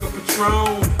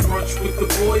Patron. Brunch with the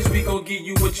boys, we gon' give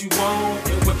you what you want.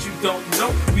 And what you don't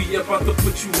know, we about to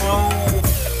put you on.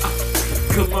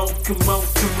 Come on, come on,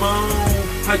 come on.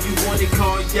 How you want it,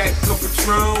 cognac or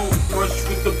Patron? Brunch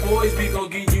with the boys, we gon'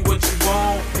 give you what you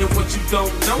want. And what you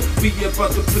don't know, we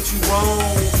about to put you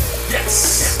on.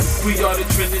 Yes, we are the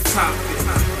trending topic.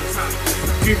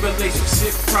 Good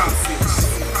relationship profits.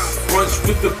 Brunch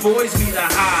with the boys, we the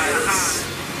hottest.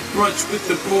 Brunch with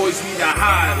the boys, we the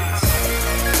hottest.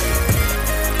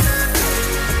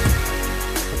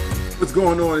 What's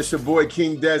going on? It's your boy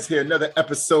King Des here. Another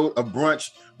episode of Brunch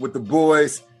with the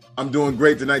Boys. I'm doing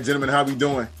great tonight, gentlemen. How we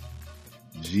doing?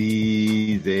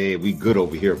 Jeez, we good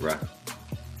over here, bro.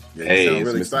 Yeah, you sound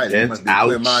really excited. You must be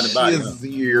clear mind about it.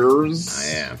 I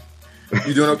am.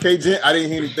 You doing okay, Gent? I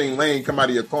didn't hear anything lame come out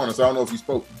of your corner, so I don't know if you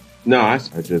spoke. No, I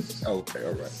just okay,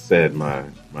 all right. Said my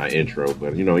intro,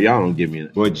 but y'all don't give me.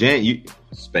 Well, Gent, you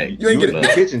respect. You ain't get in the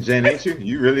kitchen, Gent, ain't you?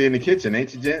 You really in the kitchen,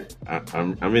 ain't you, Gent?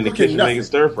 I'm in the kitchen making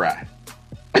stir fry.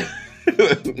 When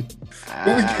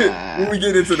we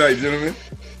get into tonight, gentlemen?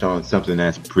 On something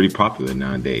that's pretty popular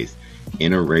nowadays,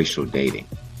 interracial dating.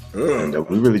 And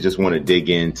we really just want to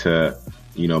dig into,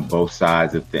 both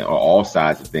sides of things, or all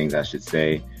sides of things, I should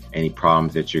say. Any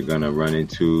problems that you're gonna run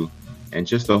into, and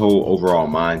just the whole overall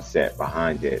mindset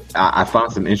behind it. I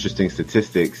found some interesting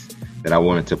statistics that I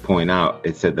wanted to point out.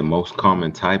 It said the most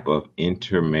common type of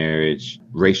intermarriage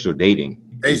racial dating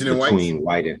Asian and between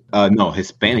white and no,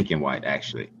 Hispanic and white,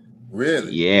 actually.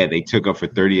 Really? Yeah, they took up for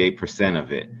 38%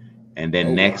 of it. And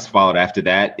then followed after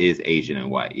that is Asian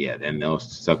and white. Yeah, then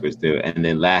those suckers do. And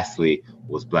then lastly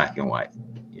was black and white.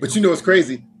 But it's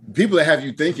crazy. People that have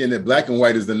you thinking that black and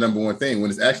white is the number one thing when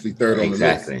it's actually third on the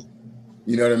list.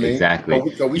 You know what I mean?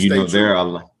 Exactly. So we there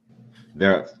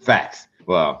are facts.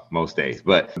 Well, most days.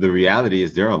 But the reality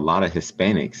is there are a lot of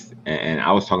Hispanics. And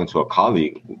I was talking to a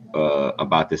colleague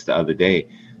about this the other day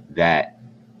that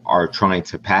are trying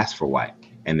to pass for white,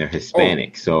 and they're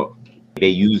Hispanic. So they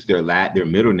use their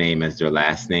middle name as their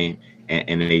last name,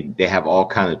 and they have all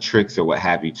kind of tricks or what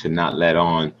have you to not let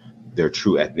on their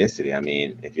true ethnicity. I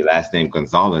mean, if your last name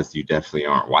Gonzalez, you definitely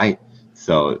aren't white.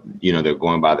 So, they're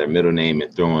going by their middle name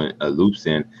and throwing loops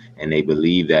in, and they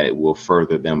believe that it will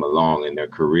further them along in their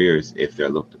careers if they're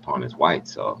looked upon as white.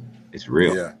 So it's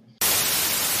real. Yeah.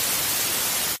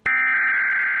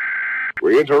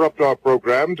 We interrupt our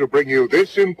program to bring you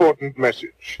this important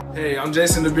message. Hey, I'm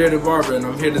Jason the Bearded Barber, and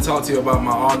I'm here to talk to you about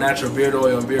my all-natural beard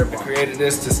oil and beard balm. I created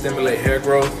this to stimulate hair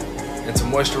growth and to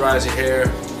moisturize your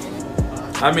hair.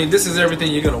 I mean, this is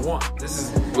everything you're going to want. This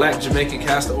is black Jamaican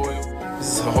castor oil.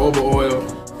 This is jojoba oil.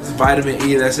 This is vitamin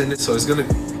E that's in it, so it's gonna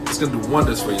do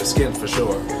wonders for your skin for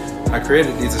sure. I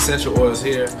created these essential oils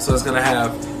here, so it's gonna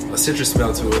have a citrus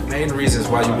smell to it. Main reasons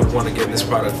why you would want to get this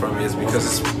product from me is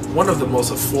because it's one of the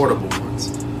most affordable ones.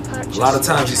 A lot of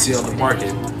times you see on the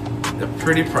market, they're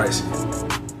pretty pricey.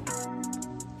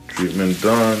 Treatment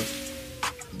done.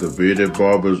 The Bearded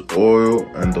Barber's oil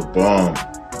and the balm.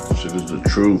 Shit is the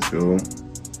truth, yo.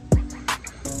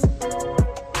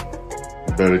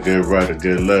 Better get right or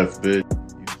get left, bitch.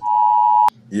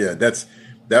 Yeah, that's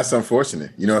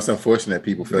unfortunate. It's unfortunate that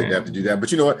people feel like they have to do that.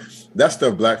 But you know what? That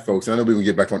stuff black folks, and I know we're going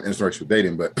to get back on interracial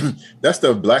dating, but that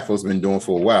stuff black folks have been doing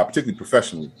for a while, particularly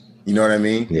professionally. You know what I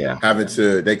mean? Yeah.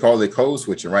 They call it code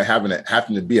switching, right?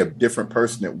 Having to be a different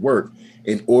person at work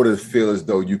in order to feel as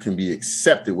though you can be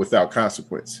accepted without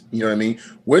consequence. You know what I mean?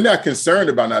 We're not concerned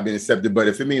about not being accepted, but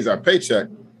if it means our paycheck,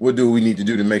 we'll do what we need to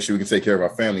do to make sure we can take care of our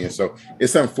family. And so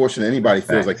it's unfortunate anybody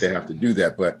feels like they have to do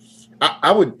that. But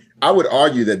I would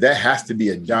argue that has to be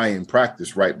a dying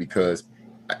practice, right? Because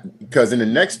in the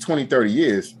next 20, 30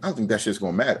 years, I don't think that shit's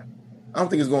going to matter. I don't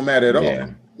think it's going to matter at all.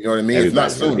 You know what I mean?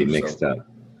 Everybody's it's not soon. Mixed up.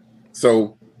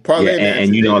 So parlay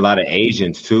and a lot of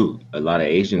Asians too. A lot of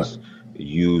Asians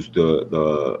use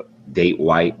the date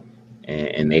white,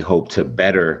 and they hope to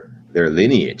better their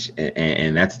lineage,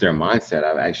 and that's their mindset.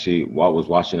 I was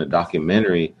watching a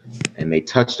documentary, and they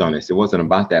touched on this. It wasn't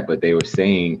about that, but they were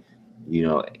saying,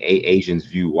 Asians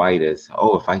view white as,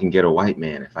 if I can get a white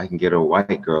man, if I can get a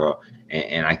white girl,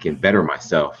 and I can better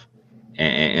myself,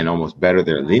 and almost better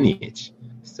their lineage.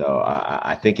 So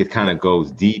I think it kind of goes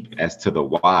deep as to the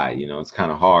why. It's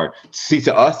kind of hard. See,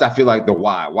 to us, I feel like the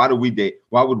why. Why do we date?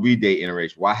 Why would we date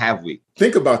interracial? Why have we?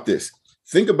 Think about this.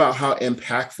 Think about how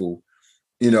impactful.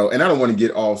 And I don't want to get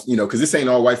all, because this ain't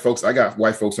all white folks. I got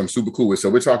white folks I'm super cool with. So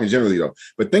we're talking generally, though.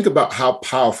 But think about how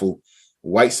powerful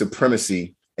white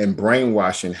supremacy and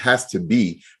brainwashing has to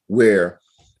be, where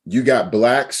you got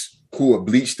blacks who will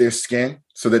bleach their skin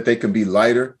so that they can be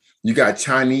lighter. You got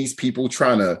Chinese people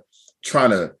trying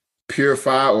to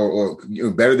purify or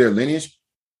better their lineage.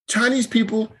 Chinese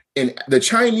people And the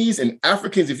Chinese and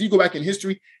Africans, if you go back in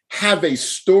history, have a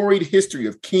storied history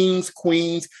of kings,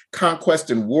 queens, conquest,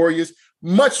 and warriors,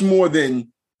 much more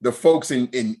than the folks in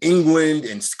England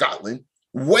and Scotland,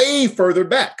 way further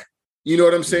back. You know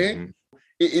what I'm saying? Mm-hmm.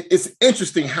 It's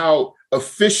interesting how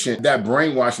efficient that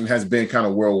brainwashing has been kind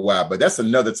of worldwide, but that's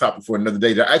another topic for another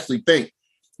day that I actually think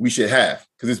we should have,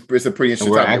 because it's a pretty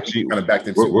interesting topic. Actually, kind of backed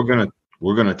into.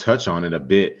 We're gonna touch on it a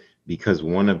bit, because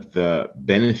one of the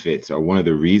benefits or one of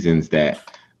the reasons that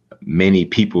many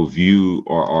people view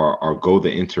or go the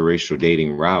interracial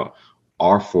dating route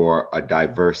are for a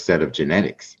diverse set of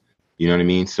genetics. You know what I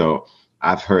mean? So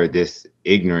I've heard this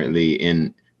ignorantly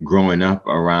in growing up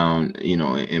around,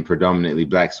 in predominantly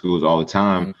Black schools all the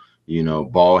time,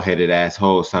 bald-headed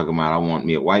assholes talking about, I want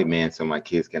me a white man so my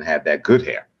kids can have that good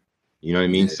hair. You know what I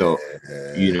mean? So,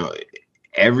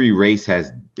 every race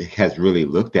has really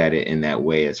looked at it in that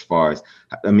way. As far as,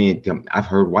 I've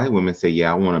heard white women say,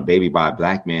 yeah, I want a baby by a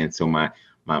Black man so my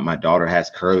daughter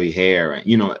has curly hair.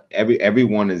 And,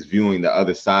 everyone is viewing the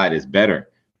other side as better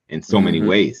in so many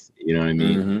ways. You know what I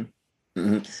mean? Mm-hmm.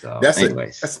 Mm-hmm. So,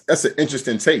 that's an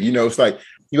interesting take. It's like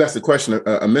you asked a question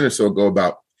a minute or so ago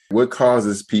about what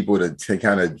causes people to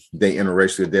kind of date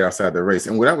interracially, date outside their race.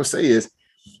 And what I would say is,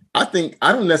 I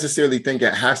don't necessarily think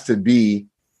it has to be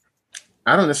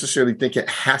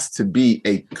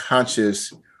a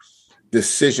conscious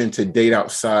decision to date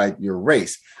outside your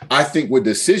race. I think what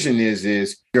decision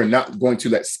is you're not going to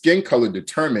let skin color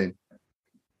determine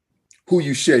who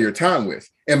you share your time with.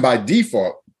 And by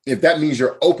default, if that means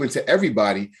you're open to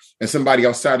everybody and somebody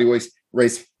outside your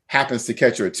race happens to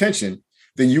catch your attention,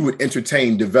 then you would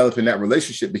entertain developing that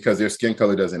relationship because their skin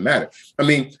color doesn't matter.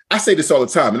 I say this all the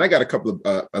time, and I got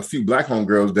a few Black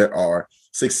homegirls that are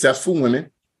successful women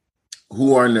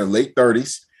who are in their late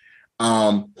 30s,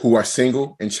 who are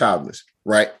single and childless,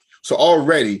 right? So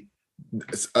already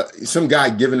some guy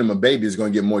giving them a baby is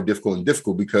going to get more difficult and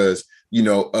difficult because,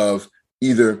 of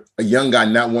either a young guy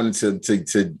not wanting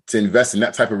to invest in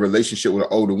that type of relationship with an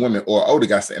older woman, or an older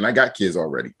guy saying, I got kids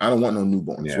already. I don't want no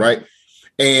newborns, right?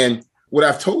 And what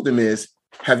I've told them is,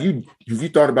 have you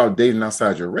thought about dating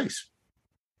outside your race?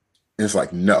 And it's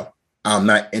like, no, I'm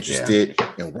not interested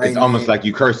in. It's almost like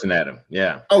you cursing at him.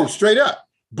 Yeah. Oh, straight up.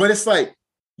 But it's like,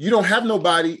 you don't have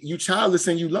nobody, you childless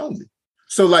and you lonely.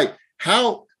 So and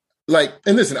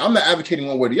listen, I'm not advocating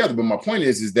one way or the other, but my point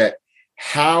is that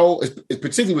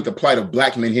particularly with the plight of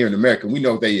Black men here in America, we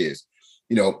know what they is.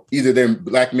 Either they're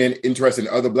Black men interested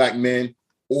in other Black men,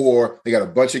 or they got a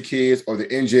bunch of kids, or they're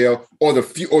in jail, or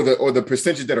the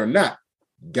percentage that are not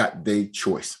got their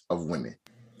choice of women.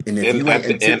 And if you ain't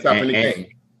in the game.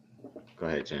 Go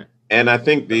ahead, Jen. And I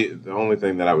think the only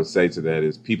thing that I would say to that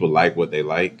is people like what they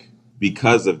like.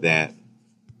 Because of that,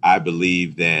 I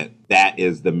believe that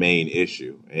is the main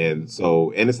issue. And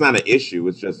it's not an issue,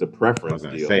 it's just a preference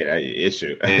deal. Say that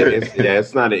issue. And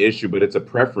it's not an issue, but it's a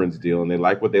preference deal, and they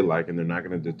like what they like, and they're not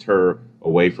going to deter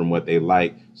away from what they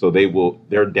like. So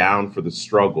they're down for the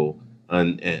struggle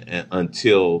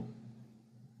until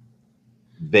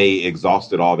they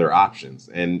exhausted all their options.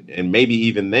 And maybe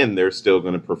even then they're still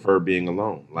going to prefer being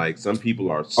alone. Like, some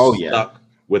people are stuck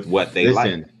with what they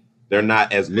like. They're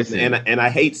not as and I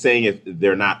hate saying if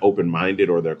they're not open-minded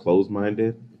or they're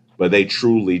closed-minded, but they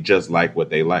truly just like what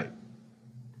they like.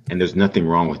 And there's nothing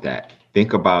wrong with that.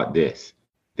 Think about this.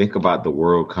 Think about the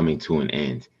world coming to an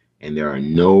end, and there are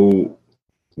no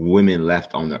women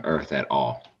left on the earth at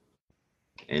all.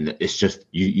 And it's just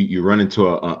you run into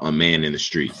a man in the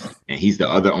streets, and he's the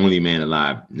only man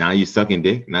alive. Now you sucking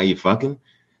dick. Now you fucking.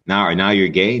 Now you're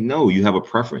gay? No, you have a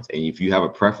preference. And if you have a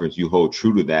preference, you hold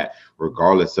true to that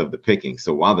regardless of the picking.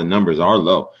 So while the numbers are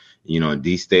low,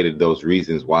 Dee stated those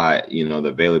reasons why, the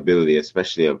availability,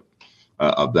 especially of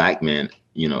a Black man,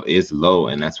 is low.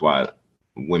 And that's why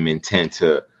women tend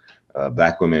to,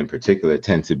 Black women in particular,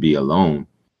 tend to be alone,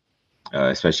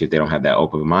 especially if they don't have that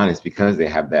open mind. It's because they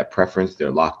have that preference.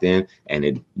 They're locked in,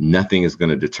 and nothing is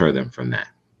going to deter them from that.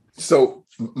 So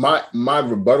my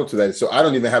rebuttal to that is, so I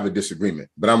don't even have a disagreement,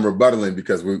 but I'm rebuttaling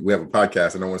because we have a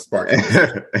podcast and I want to spark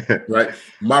it, right?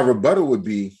 My rebuttal would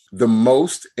be the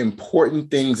most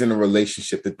important things in a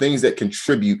relationship, the things that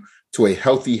contribute to a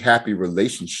healthy, happy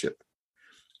relationship.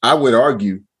 I would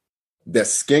argue that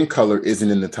skin color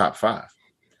isn't in the top 5,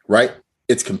 right?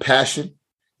 It's compassion,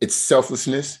 it's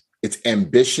selflessness, it's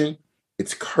ambition,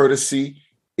 it's courtesy.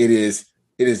 It is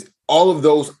all of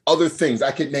those other things.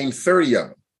 I could name 30 of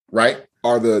them, right?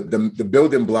 Are the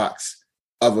building blocks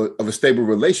of a stable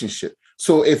relationship.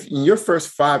 So if in your first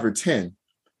 5 or 10,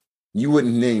 you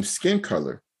wouldn't name skin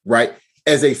color, right?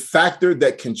 as a factor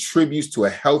that contributes to a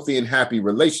healthy and happy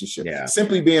relationship. Yeah.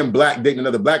 Simply being black, dating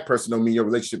another black person don't mean your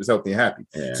relationship is healthy and happy.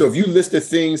 Yeah. So if you list the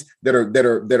things that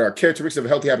are characteristics of a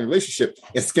healthy, happy relationship,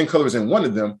 and skin color is in one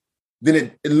of them, then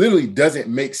it literally doesn't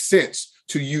make sense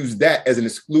to use that as an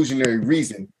exclusionary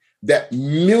reason that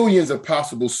millions of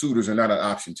possible suitors are not an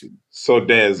option to. So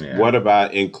Des, what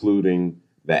about including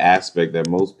the aspect that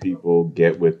most people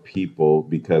get with people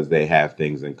because they have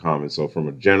things in common? So from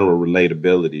a general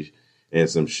relatability and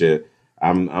some shit,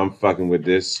 I'm fucking with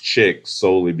this chick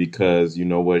solely because, you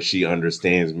know what, she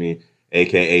understands me,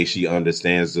 aka she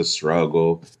understands the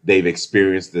struggle. They've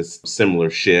experienced this similar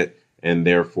shit, and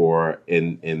therefore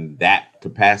in that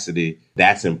capacity,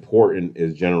 that's important,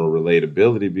 is general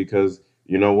relatability, because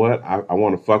you know what, I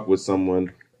want to fuck with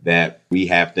someone that we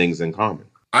have things in common.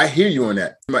 I hear you on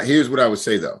that. Here's what I would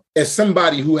say, though. As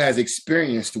somebody who has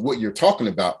experienced what you're talking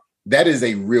about, that is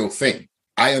a real thing.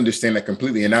 I understand that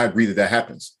completely, and I agree that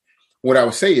happens. What I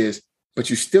would say is, but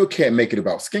you still can't make it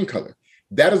about skin color.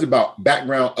 That is about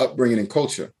background, upbringing, and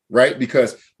culture, right?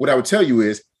 Because what I would tell you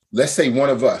is, let's say one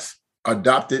of us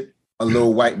adopted a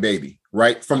little white baby,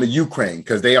 right? From the Ukraine,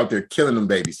 because they out there killing them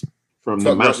babies. From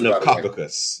the mountain of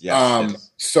Caucasus.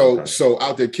 Yes. So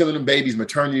out there killing them babies,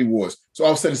 maternity wars. So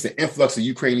all of a sudden it's the influx of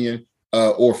Ukrainian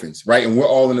orphans, right? And we're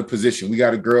all in a position. We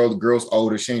got a girl, the girl's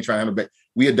older, she ain't trying to handle baby.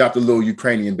 We adopt a little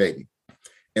Ukrainian baby.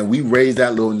 And we raise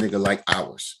that little nigga like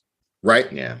ours,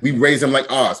 right? Yeah. We raise him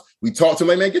like ours. We talk to him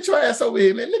like, man, get your ass over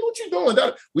here, man. Nigga, what you doing?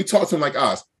 We talk to him like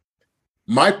ours.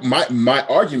 My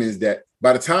argument is that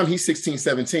by the time he's 16,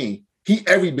 17, he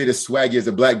every bit as swaggy as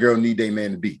a black girl need a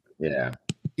man to be. Yeah.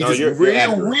 He's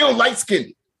real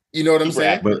light-skinned. You know what I'm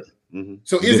saying? But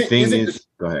so go ahead,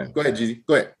 Jeezy.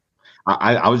 Go ahead.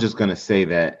 I was just gonna say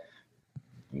that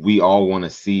we all want to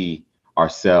see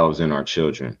ourselves in our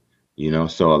children, you know.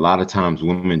 So a lot of times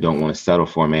women don't want to settle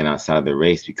for a man outside of their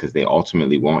race because they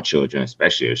ultimately want children,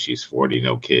 especially if she's 40,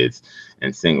 no kids,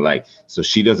 and like. So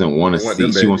she doesn't want to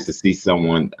see. She wants to see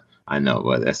someone. I know,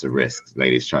 but that's a risk.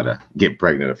 Ladies try to get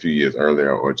pregnant a few years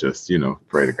earlier, or just, you know,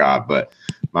 pray to God. But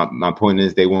my point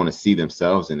is, they want to see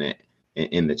themselves in it,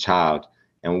 in the child.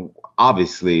 And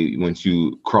obviously, once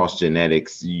you cross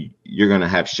genetics, you're going to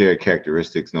have shared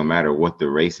characteristics, no matter what the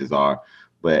races are.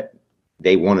 But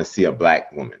they want to see a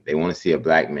black woman. They want to see a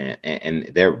black man, and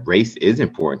their race is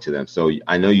important to them. So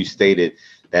I know you stated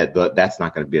that that's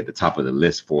not going to be at the top of the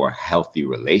list for a healthy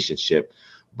relationship.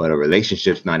 But a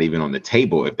relationship's not even on the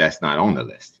table if that's not on the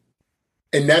list.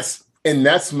 And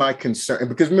that's my concern.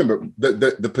 Because remember,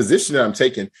 the position that I'm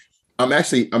taking, I'm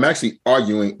actually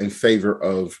arguing in favor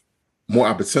of more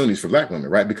opportunities for black women,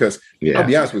 right? Because I'll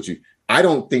be honest with you, I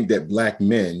don't think that black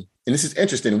men, and this is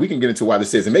interesting, and we can get into why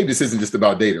this is, and maybe this isn't just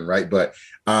about dating, right? But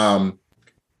I,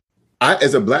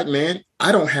 as a black man,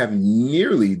 I don't have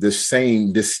nearly the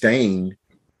same disdain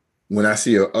when I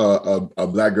see a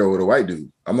black girl with a white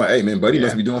dude. I'm like, hey man, buddy,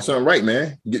 must be doing something right,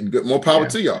 man. Get more power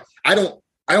to y'all. I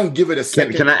don't give it a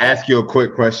second. Can I ask you a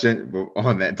quick question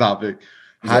on that topic?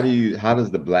 How does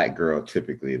the black girl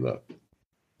typically look?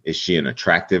 Is she an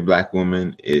attractive black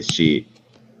woman? Is she?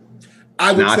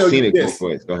 I would tell you this.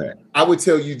 Go ahead. I would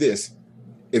tell you this.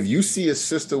 If you see a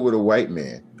sister with a white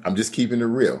man, I'm just keeping it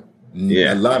real.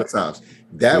 A lot of times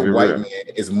that white man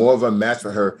is more of a match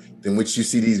for her than what you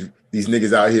see these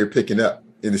niggas out here picking up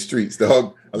in the streets,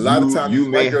 dog. A lot of times,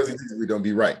 white girls usually don't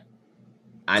be right.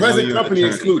 Present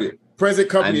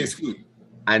company excluded.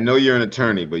 I know you're an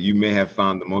attorney, but you may have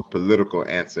found the most political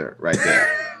answer right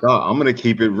there. So I'm going to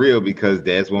keep it real because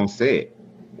Des won't say it.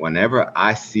 Whenever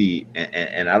I see,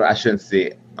 and I shouldn't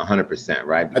say 100%,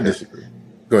 right? I disagree.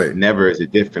 Go ahead. Never is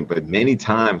it different, but many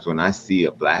times when I see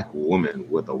a black woman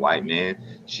with a white man,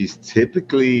 she's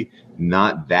typically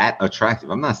not that attractive.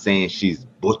 I'm not saying she's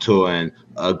buto and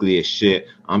ugly as shit.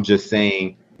 I'm just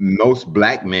saying most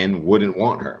black men wouldn't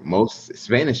want her. Most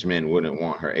Spanish men wouldn't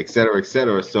want her, et cetera, et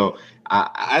cetera. So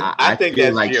I think feel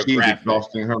that's like she's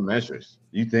exhausting her measures.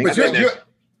 You think?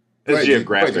 That's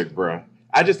geographic, bro.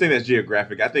 I just think that's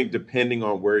geographic. I think depending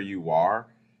on where you are,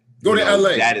 go to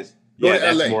LA.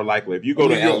 That's more likely. If you go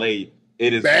to LA,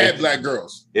 it is bad black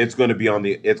girls. It's going to be on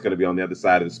the other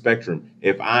side of the spectrum.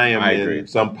 If I am in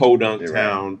some podunk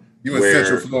town, you in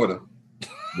Central Florida.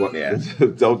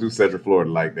 Don't do Central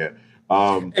Florida like that.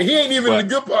 And he ain't even in the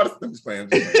good part of things, fam.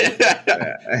 You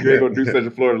ain't gonna do Central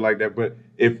Florida like that. But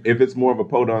if it's more of a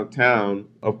podunk town,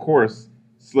 of course,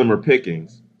 slimmer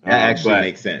pickings. That actually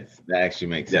makes sense. That actually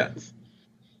makes sense.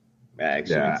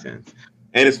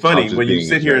 And it's funny when you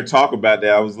sit here and talk about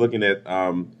that. I was looking at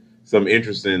some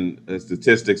interesting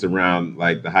statistics around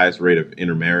like the highest rate of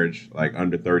intermarriage, like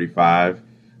under 35,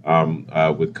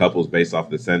 with couples based off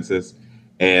the census.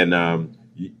 And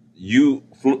you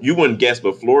wouldn't guess,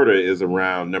 but Florida is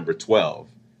around number 12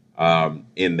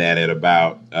 in that at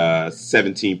about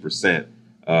 17%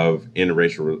 of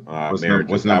interracial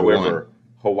marriages. However,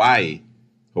 Hawaii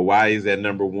is at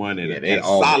number 1 and at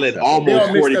solid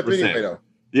almost 40%.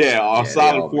 Yeah,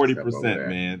 solid 40%,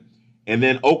 man. And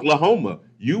then Oklahoma.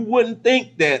 You wouldn't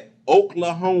think that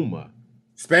Oklahoma,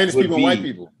 Spanish people, white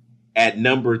people, at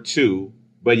number 2.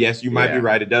 But yes, you might be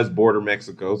right. It does border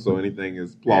Mexico, so anything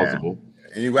is plausible.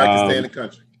 Yeah. Anybody can stay in the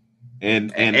country.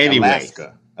 And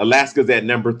Alaska. Alaska's at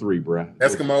number 3, bro.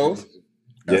 Eskimos.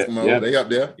 They up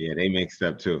there. Yeah, they mixed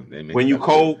up too. When you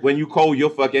cold, you'll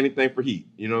fuck anything for heat.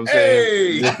 You know what I'm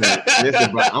saying?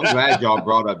 Listen, bro, I'm glad y'all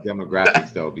brought up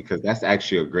demographics though, because that's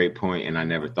actually a great point, and I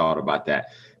never thought about that.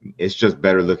 It's just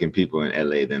better looking people in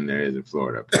LA than there is in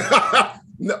Florida.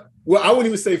 No, well, I wouldn't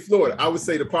even say Florida. I would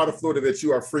say the part of Florida that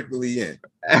you are frequently in.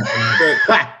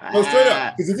 No, straight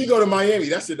up. Because if you go to Miami,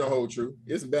 that shit don't hold true.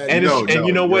 It's bad. And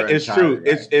you know what? It's true.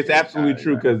 Right. It's absolutely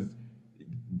true because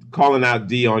calling out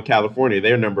D on California,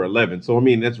 they're number 11. So, I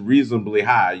mean, that's reasonably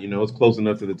high. You know, it's close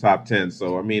enough to the top 10.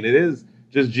 So, I mean, it is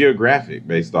just geographic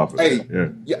based off of it.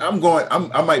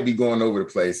 I might be going over the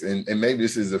place, and maybe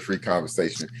this is a free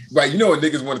conversation. Right, you know what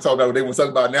niggas want to talk about, what they want to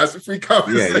talk about now, it's a free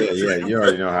conversation. Yeah. You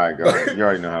already know how it goes. You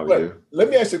already know how we do. Let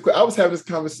me ask you a question. I was having this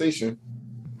conversation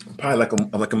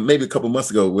probably maybe a couple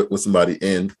months ago with somebody,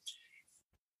 and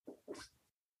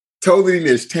totally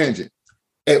niche tangent.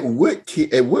 At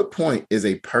what point is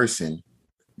a person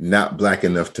not black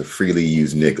enough to freely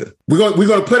use nigga? We're going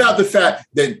to put out the fact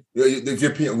that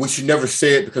we should never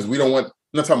say it because we don't want. I'm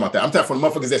not talking about that. I'm talking for the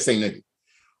motherfuckers that say nigga.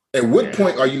 At what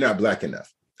point are you not black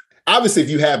enough? Obviously, if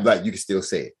you have black, you can still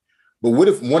say it. But what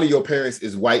if one of your parents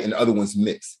is white and the other one's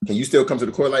mixed? Can you still come to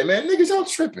the court like, man, niggas, y'all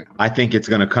tripping? I think it's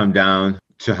going to come down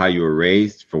to how you were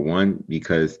raised, for one,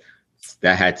 because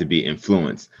that had to be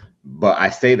influenced. But I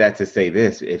say that to say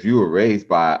this: if you were raised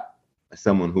by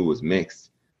someone who was mixed,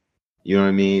 you know what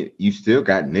I mean? You still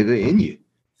got nigga in you.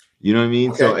 You know what I mean?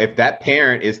 Okay. So if that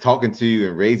parent is talking to you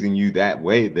and raising you that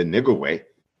way, the nigga way,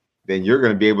 then you're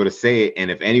going to be able to say it. And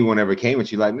if anyone ever came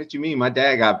at you like, what you mean? My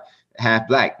dad got half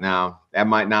black. Now, that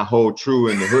might not hold true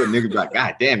in the hood. Nigga be like,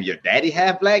 God damn, your daddy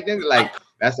half black? Nigga? Like,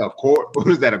 that's a quarter. What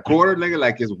is that, a quarter? Nigga?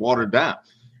 Like, it's watered down.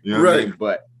 You know what I mean?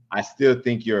 But I still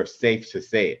think you're safe to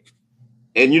say it.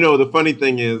 And, you know, the funny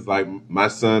thing is, like, my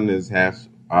son is half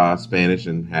Spanish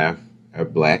and half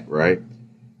black, right?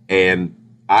 And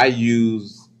I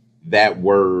use that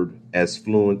word as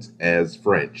fluent as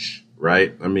French,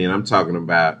 right? I mean, I'm talking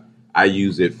about, I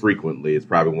use it frequently. It's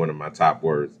probably one of my top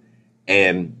words.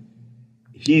 And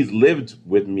he's lived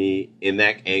with me in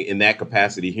that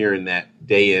capacity, hearing that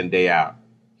day in, day out.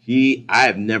 I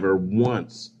have never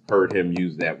once heard him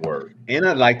use that word. And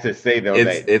I'd like to say though,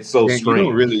 it's so strange.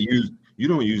 You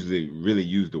don't usually really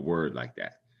use the word like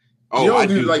that. Oh, you don't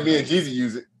use it like me and Jeezy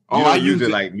use it. I use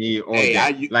it like me or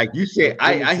like you say.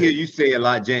 I hear you say a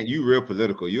lot, Jan. You real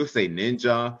political. You'll say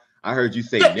ninja. I heard you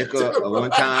say nickel one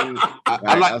time.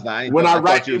 When I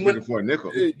write you was looking for a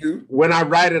nickel. When I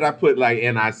write it, I put like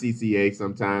NICCA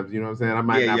sometimes. You know what I'm saying? I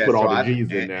might not put all the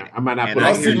G's in there. I might not put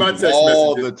all the G's my text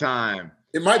all messages the time.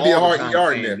 It might be a hard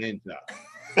ER in there. Ninja.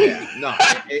 Yeah, no.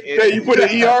 You put an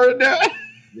ER in there?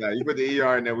 Yeah, you put the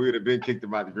ER in there, we would have been kicked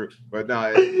about the group. But no,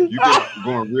 you've been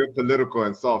going real political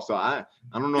and soft. So I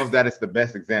don't know if that is the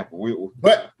best example.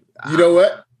 But you know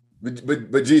what?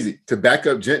 But Jeezy, to back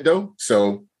up Gent though,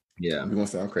 so yeah, we're gonna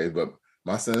sound crazy, but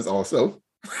my son is also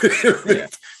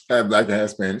half black and half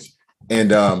Spanish.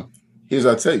 And here's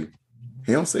what I'll tell you.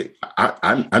 He don't say it.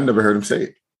 I never heard him say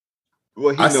it.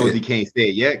 Well, he knows he can't say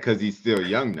it yet because he's still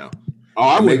young now. Oh,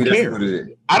 I wouldn't care.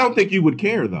 I don't think you would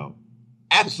care though.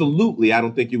 Absolutely, I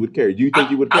don't think you would care. Do you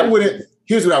think you would care? I wouldn't.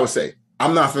 Here's what I would say.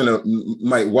 I'm not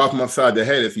might walk him upside the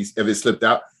head if it slipped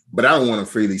out, but I don't want him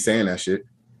freely saying that shit.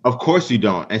 Of course you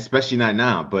don't, especially not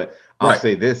now. But I'll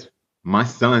say this: my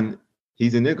son,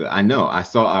 he's a nigga. I know.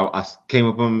 I came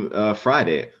up on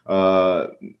Friday,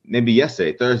 maybe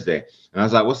yesterday, Thursday, and I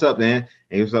was like, "What's up, man?"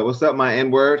 And he was like, "What's up, my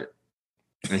N-word?"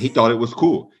 And he thought it was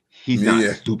cool. He's not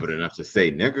stupid enough to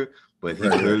say nigga, but he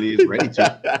clearly is ready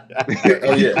to.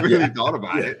 He really thought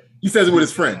about it. He says it with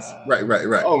his friends. Right.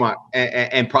 Oh my,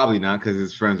 and probably not because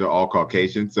his friends are all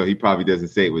Caucasian, so he probably doesn't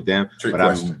say it with them. But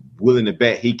I'm willing to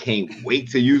bet he can't wait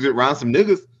to use it around some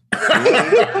niggas.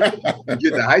 When he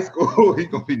get to high school, he's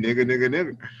gonna be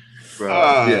nigga.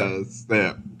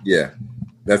 Snap. Yeah,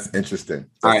 that's interesting.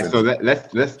 All right, so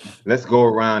let's go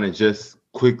around and just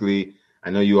quickly. I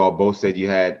know you all both said you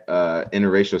had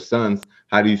interracial sons.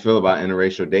 How do you feel about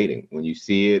interracial dating when you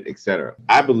see it, etc.?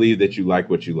 I believe that you like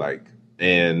what you like.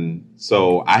 And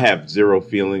so I have zero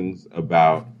feelings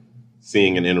about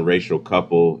seeing an interracial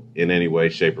couple in any way,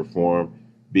 shape, or form,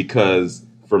 because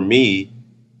for me,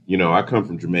 you know, I come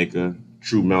from Jamaica,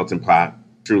 true melting pot,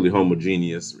 truly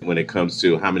homogeneous when it comes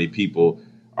to how many people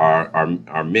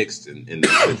are mixed in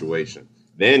this situation.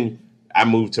 Then I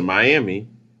moved to Miami,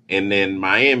 and then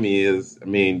Miami is, I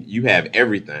mean, you have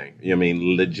everything. I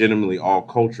mean, legitimately all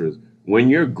cultures. When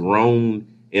you're grown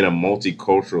in a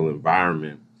multicultural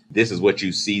environment, this is what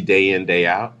you see day in, day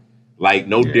out. Like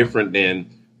no different than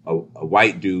a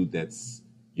white dude that's,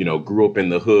 you know, grew up in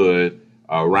the hood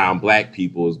around black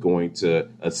people is going to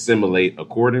assimilate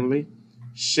accordingly.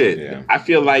 Shit, yeah. I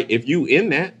feel like if you in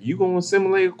that, you gonna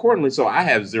assimilate accordingly. So I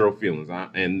have zero feelings,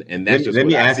 and that's just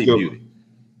what I see beauty.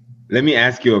 Let me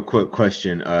ask you a quick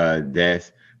question, Des.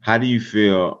 How do you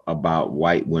feel about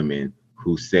white women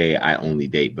who say I only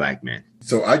date black men?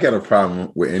 So I got a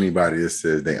problem with anybody that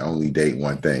says they only date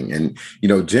one thing. And you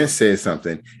know, Jen said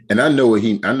something, and I know what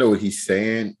he's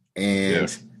saying,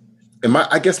 and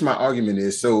I guess my argument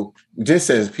is, so Jen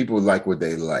says people like what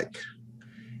they like.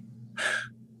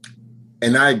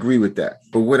 And I agree with that.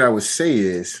 But what I would say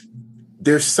is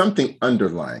there's something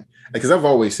underlying, because I've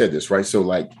always said this, right? So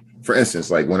like, for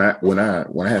instance, like when I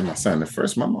had my son, at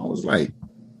first my mom was like,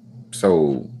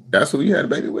 so that's who you had a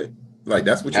baby with? Like,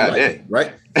 that's what you like,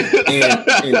 right? And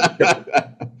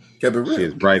kept it real. She's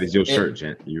as bright as your shirt,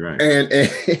 Jen. You're right.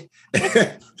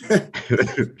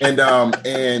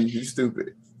 And he's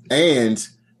stupid. And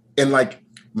like,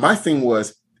 my thing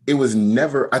was, it was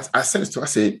never, I said this to her, I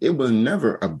said, it was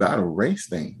never about a race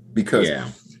thing, because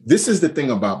this is the thing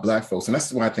about black folks. And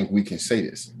that's why I think we can say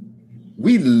this.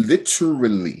 We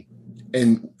literally,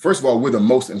 and first of all, we're the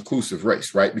most inclusive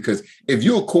race, right? Because if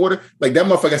you're a quarter, like that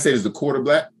motherfucker I said is the quarter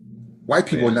black, white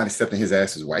people are not accepting his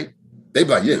ass as white. They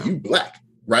be like, yeah, you black,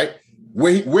 right?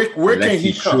 Where can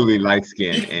he come? Truly light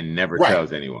skinned and never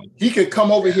tells anyone. He could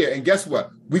come over here, and guess what?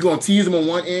 We're gonna tease him on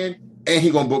one end, and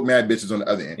he gonna book mad bitches on the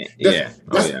other end.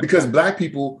 That's because black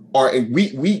people are,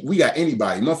 we got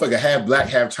anybody. Motherfucker half black,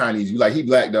 half Chinese. You like, he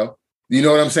black though. You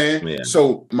know what I'm saying? Yeah.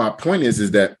 So my point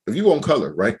is that if you want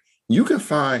color, right, you can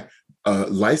find a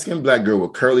light-skinned black girl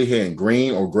with curly hair and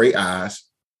green or gray eyes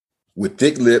with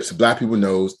thick lips, black people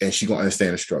knows, and she gonna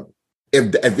understand the struggle.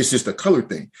 If it's just a color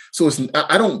thing. So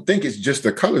I don't think it's just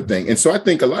a color thing. And so I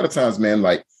think a lot of times, man,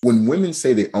 like when women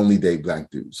say they only date black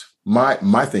dudes, my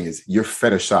thing is you're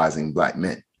fetishizing black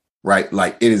men, right?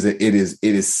 Like it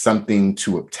is something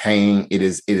to obtain. It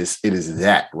is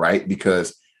that, right?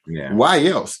 Because why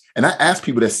else? And I ask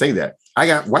people that say that. I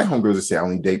got white homegirls that say I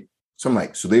only date. So I'm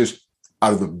like, so there's,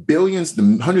 out of the billions,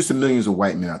 the hundreds of millions of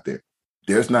white men out there,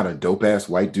 there's not a dope ass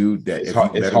white dude that it's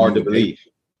hard to believe.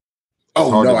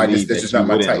 Oh no, that's just not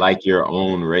my type. Like your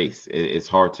own race. It's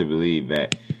hard to believe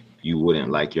that you wouldn't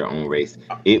like your own race.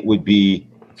 It would be,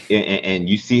 and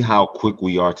you see how quick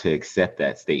we are to accept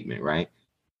that statement, right?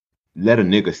 Let a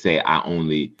nigga say I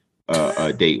only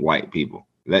date white people.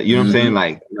 You know what I'm saying?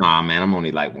 Like, nah, man, I'm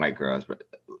only like white girls, but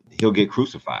he'll get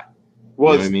crucified.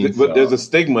 Well, you know what I mean? But there's a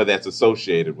stigma that's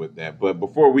associated with that. But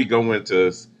before we go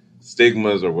into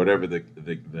stigmas or whatever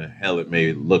the hell it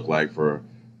may look like for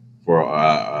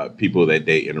people that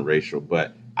date interracial,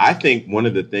 but I think one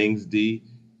of the things, D,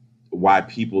 why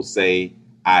people say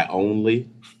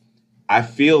I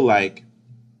feel like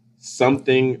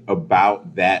something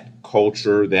about that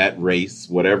culture, that race,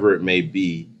 whatever it may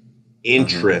be,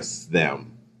 interests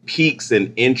them, piques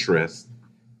an interest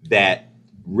that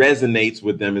resonates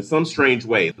with them in some strange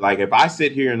way. Like if I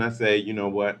sit here and I say, you know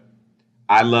what,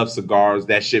 I love cigars,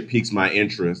 that shit piques my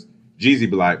interest, Jeezy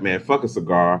be like, man, fuck a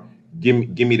cigar. Give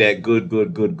me that good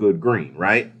green,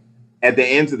 right? At the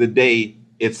end of the day,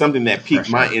 it's something that piqued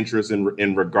my interest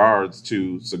in regards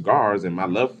to cigars and my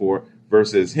love for it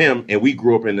versus him. And we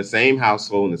grew up in the same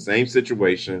household, in the same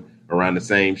situation, around the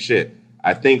same shit.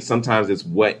 I think sometimes it's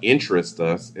what interests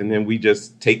us, and then we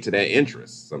just take to that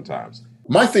interest sometimes.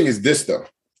 My thing is this, though.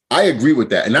 I agree with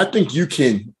that. And I think you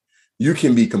can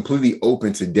be completely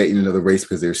open to dating another race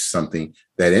because there's something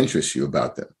that interests you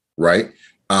about them, right?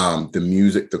 The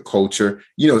music, the culture.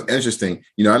 You know, it's interesting.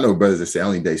 You know, I know brothers that say I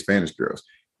only date Spanish girls.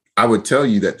 I would tell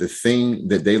you that the thing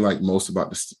that they like most about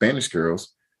the Spanish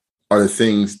girls are the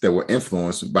things that were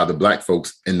influenced by the black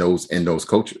folks in those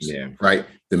cultures. Yeah. Right.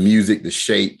 The music, the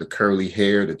shape, the curly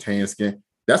hair, the tan skin.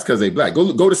 That's because they black.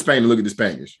 Go to Spain and look at the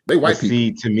Spaniards. They white people.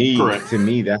 See, to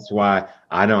me, that's why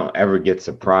I don't ever get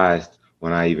surprised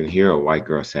when I even hear a white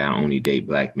girl say I only date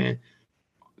black men.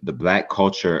 The black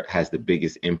culture has the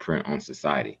biggest imprint on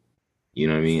society. You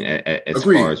know what I mean? As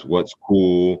far as what's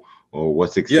cool or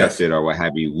what's accepted or what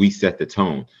have you, we set the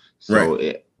tone. So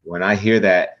when I hear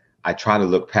that, I try to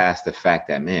look past the fact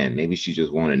that, man, maybe she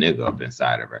just want a nigga up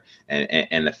inside of her.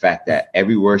 And the fact that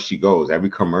everywhere she goes, every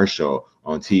commercial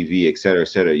on TV, et cetera,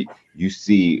 you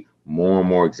see more and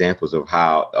more examples of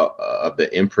how of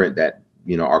the imprint that,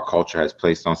 you know, our culture has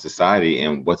placed on society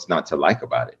and what's not to like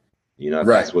about it. You know,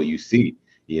 that's what you see,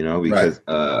 you know, because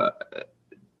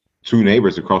two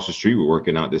neighbors across the street were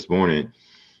working out this morning,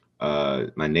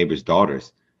 my neighbor's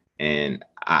daughters. And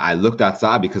I looked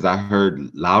outside because I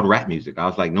heard loud rap music. I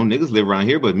was like, no niggas live around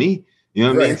here but me. You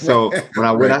know what I mean? So when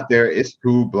I went out there, it's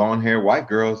two blonde hair white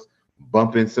girls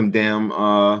bumping some damn,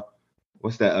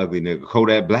 what's that ugly nigga?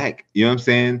 Kodak Black. You know what I'm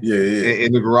saying? Yeah.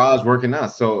 In the garage working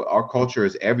out. So our culture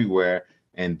is everywhere.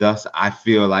 And thus, I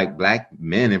feel like black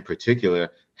men in particular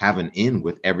have an in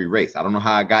with every race. I don't know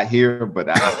how I got here, but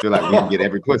I feel like we can get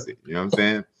every pussy. You know what I'm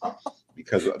saying?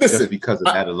 Because of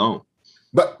that alone.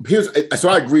 But so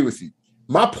I agree with you.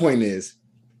 My point is,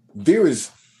 there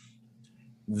is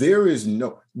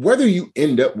no, whether you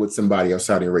end up with somebody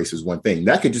outside your race is one thing.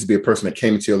 That could just be a person that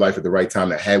came into your life at the right time,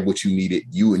 that had what you needed.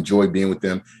 You enjoyed being with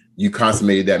them. You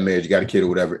consummated that marriage, you got a kid or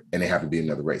whatever, and they happen to be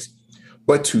another race.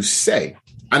 But to say,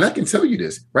 and I can tell you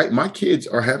this, right? My kids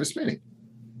are half Hispanic,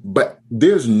 but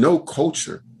there's no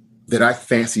culture that I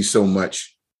fancy so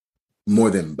much more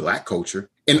than black culture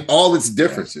in all its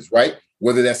differences, right?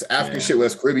 Whether that's African shit, whether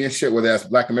that's Caribbean shit, whether that's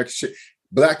Black American shit,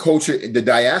 black culture, the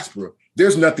diaspora,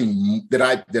 there's nothing that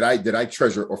I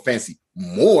treasure or fancy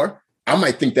more. I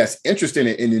might think that's interesting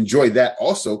and enjoy that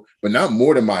also, but not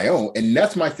more than my own. And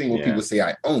that's my thing when people say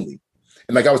I only.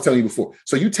 And like I was telling you before,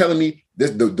 so you telling me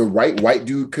this, the right white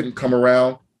dude couldn't come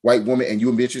around, white woman, and you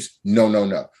and bitches? No.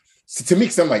 So to me,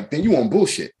 I'm like, then you on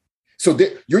bullshit. So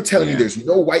you're telling me there's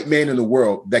no white man in the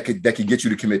world that could get you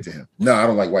to commit to him. No, I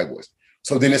don't like white boys.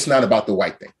 So then it's not about the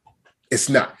white thing. It's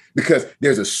not, because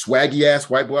there's a swaggy ass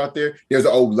white boy out there. There's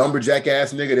an old lumberjack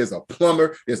ass nigga. There's a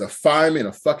plumber. There's a fireman,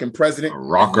 a fucking president. A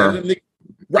rocker. None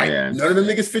of them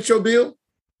niggas fit your bill.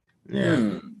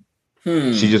 Yeah.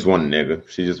 She just want a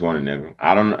nigga.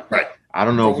 I don't know. Right. I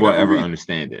don't know if we'll ever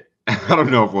understand it. I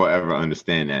don't know if we'll ever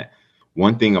understand that.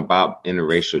 One thing about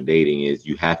interracial dating is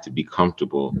you have to be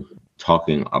comfortable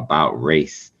talking about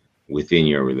race within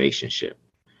your relationship.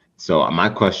 So my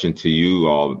question to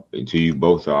you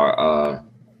both are,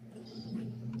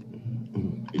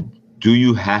 do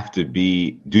you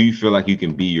feel like you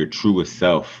can be your truest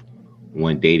self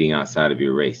when dating outside of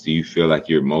your race? Do you feel like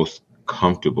you're most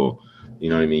comfortable, you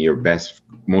know what I mean, your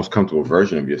most comfortable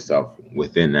version of yourself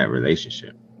within that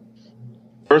relationship?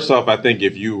 First off, I think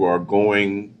if you are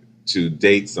going to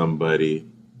date somebody,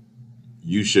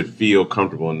 you should feel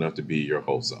comfortable enough to be your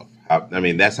whole self. I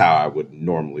mean, that's how I would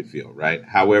normally feel, right?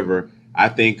 However, I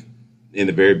think in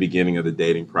the very beginning of the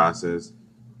dating process,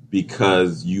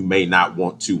 because you may not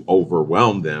want to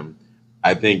overwhelm them,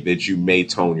 I think that you may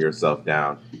tone yourself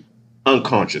down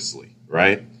unconsciously,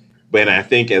 right? But I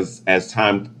think as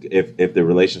time, if the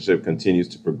relationship continues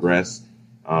to progress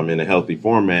in a healthy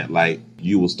format, like,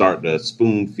 you will start to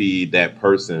spoon feed that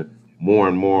person more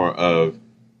and more of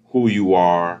who you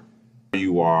are,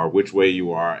 which way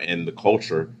you are, and the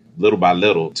culture, little by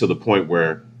little, to the point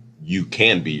where you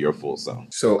can be your full self.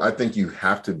 So I think you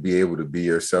have to be able to be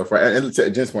yourself, right? And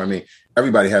just what I mean,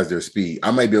 everybody has their speed.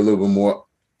 I might be a little bit more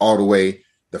all the way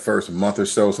the first month or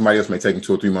so. Somebody else may take them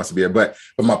 2 or 3 months to be there. But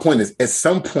my point is, at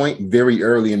some point very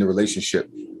early in the relationship,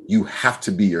 you have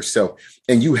to be yourself,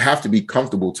 and you have to be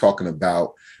comfortable talking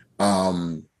about,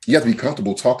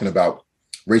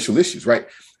 racial issues, right?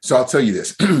 So I'll tell you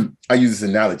this. I use this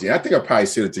analogy. I think I probably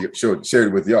shared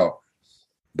it with y'all,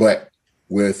 but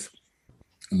with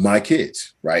my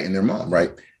kids, right, and their mom,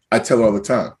 right? I tell all the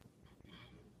time,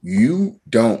 you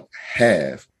don't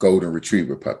have golden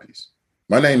retriever puppies.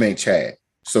 My name ain't Chad.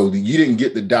 So you didn't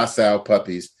get the docile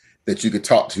puppies that you could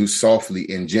talk to softly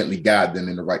and gently guide them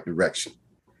in the right direction.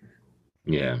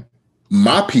 Yeah.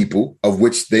 My people, of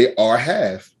which they are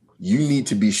half, you need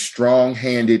to be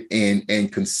strong-handed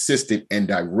and consistent and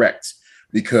direct,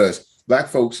 because Black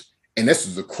folks, and this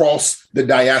is across the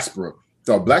diaspora,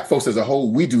 so Black folks as a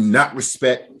whole, we do not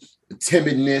respect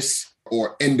timidness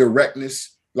or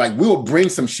indirectness. Like, we'll bring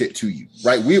some shit to you,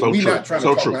 right? We're not trying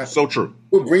to talk. So true.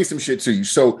 We'll bring some shit to you.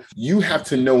 So you have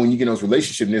to know, when you get in those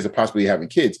relationships and there's a possibility of having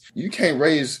kids, you can't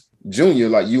raise Junior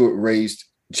like you would raised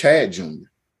Chad Jr.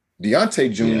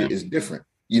 Deontay Jr. is different.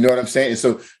 You know what I'm saying? And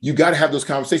so you got to have those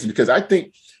conversations,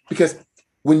 because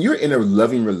when you're in a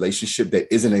loving relationship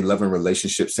that isn't a loving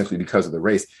relationship simply because of the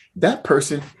race, that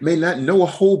person may not know a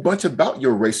whole bunch about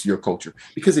your race or your culture,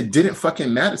 because it didn't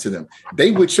fucking matter to them.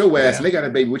 They with your ass and they got a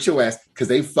baby with your ass because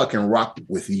they fucking rocked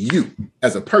with you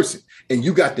as a person. And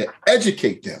you got to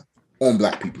educate them on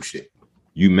Black people shit.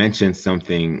 you mentioned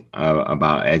something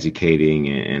about educating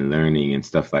and learning and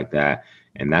stuff like that.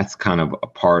 And that's kind of a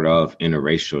part of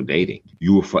interracial dating.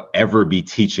 You will forever be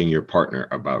teaching your partner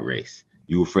about race.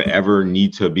 You will forever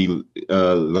need to be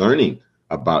learning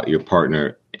about your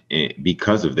partner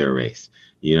because of their race.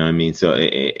 You know what I mean? So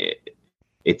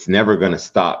it's never going to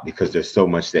stop because there's so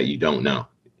much that you don't know.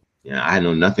 You know, I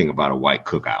know nothing about a white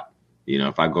cookout. You know,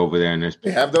 if I go over there and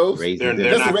they have those, they're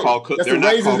not called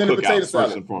cookouts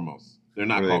first and foremost. They're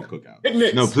not called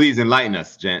cookouts. No, please enlighten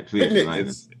us, Jan. Please enlighten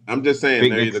us. I'm just saying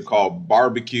they're either called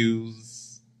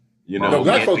barbecues. You know, no,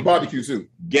 black folks barbecue too.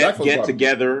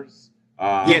 Get-togethers.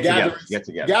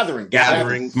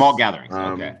 Gatherings. Small gatherings.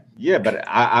 Okay. Yeah, but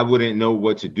I wouldn't know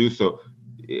what to do. So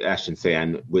I shouldn't say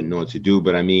I wouldn't know what to do,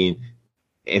 but I mean,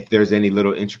 if there's any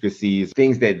little intricacies,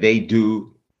 things that they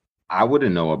do, I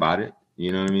wouldn't know about it. You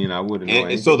know what I mean? I wouldn't know.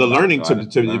 And so the learning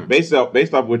based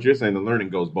off what you're saying, the learning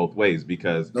goes both ways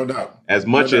because no doubt. As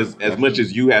much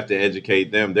as you have to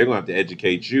educate them, they're going to have to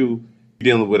educate you.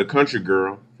 You're dealing with a country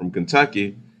girl from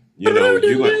Kentucky. You know,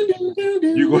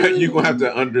 you're going to have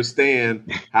to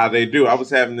understand how they do. I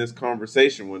was having this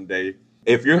conversation one day.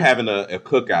 If you're having a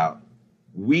cookout,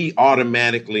 we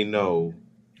automatically know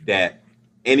that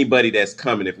anybody that's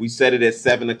coming, if we set it at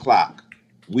 7:00,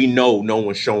 we know no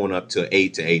one's showing up till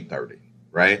 8 to 8:30,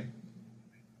 right?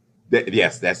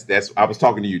 Yes, that's. I was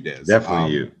talking to you, Des.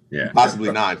 Definitely you. Yeah.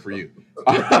 Possibly 9 for you.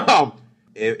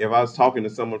 If I was talking to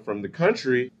someone from the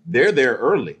country, they're there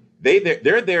early.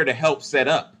 They're there to help set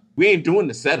up. We ain't doing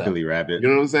the setup. Billy Rabbit. You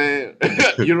know what I'm saying?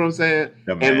 You know what I'm saying?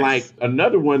 And like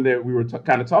another one that we were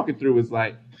kind of talking through is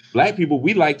like black people.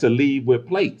 We like to leave with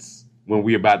plates when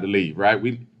we're about to leave, right?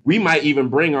 We might even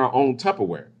bring our own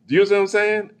Tupperware. Do you know what I'm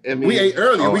saying? I mean, we ate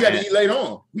earlier. We got to eat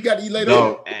later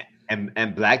on.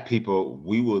 And black people,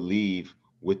 we will leave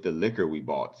with the liquor we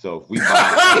bought. So if we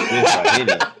buy this or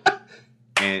Henny,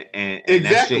 and exactly,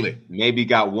 that shit maybe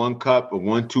got 1 cup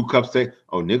or 2 cups.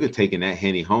 Nigga taking that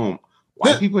Henny home.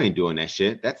 White people ain't doing that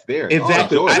shit. That's theirs.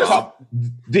 Exactly.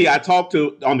 I talked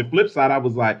to, on the flip side, I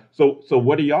was like, so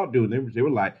what are y'all doing? They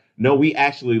were like, no, we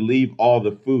actually leave all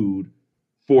the food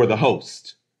for the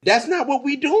host. That's not what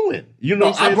we doing. You know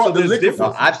what I'm saying? I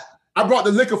brought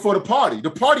the liquor for the party. The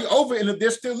party over and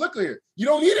there's still liquor here. You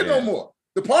don't need it no more.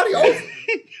 The party over.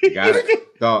 Got it.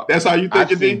 So that's how you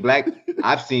think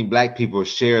I've seen black people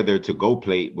share their to-go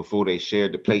plate before they share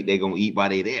the plate they're gonna eat while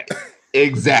they there.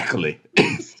 Exactly.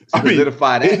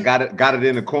 Solidify that. Got it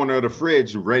in the corner of the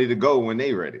fridge, ready to go when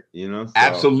they ready. You know. So,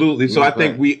 absolutely. So I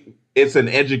think it's an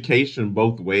education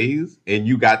both ways, and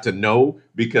you got to know,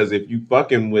 because if you're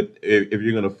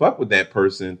gonna fuck with that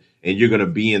person and you're gonna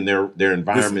be in their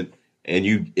environment and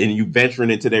you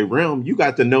venturing into their realm, you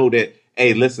got to know that,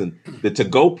 hey, listen, the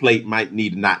to-go plate might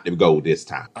need not to go this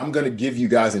time. I'm gonna give you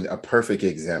guys a perfect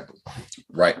example,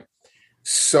 right?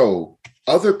 So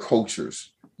other cultures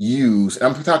use, and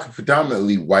I'm talking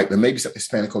predominantly white, but maybe some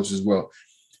Hispanic cultures as well.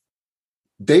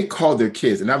 They call their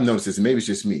kids, and I've noticed this, and maybe it's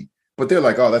just me, but they're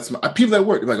like, oh, that's my people at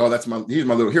work. They're like, oh,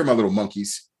 here are my little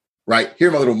monkeys, right? Here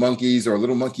are my little monkeys, or a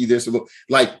little monkey this, or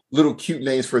little cute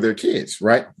names for their kids,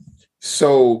 right?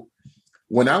 So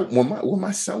when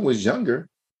my son was younger,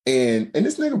 and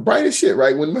this nigga bright as shit,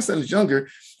 right? When my son was younger,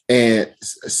 and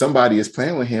somebody is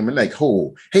playing with him, and like,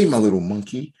 oh, hey, my little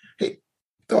monkey, hey,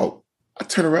 dog. I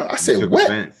turn around, I said, what?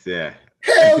 Offense, yeah.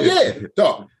 Hell yeah,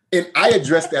 dog. And I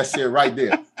addressed that shit right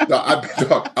there. Dog,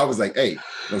 I was like, hey,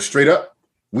 no, straight up,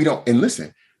 we don't. And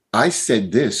listen, I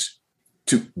said this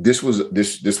was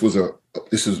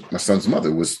my son's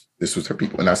mother, this was her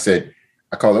people. And I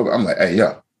called over, I'm like, hey,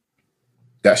 yo,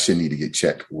 that shit need to get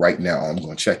checked right now. I'm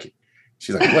going to check it.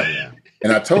 She's like, what?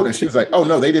 And I told her, she was like, oh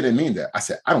no, they didn't mean that. I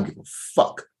said, I don't give a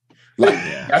fuck. Like,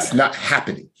 that's not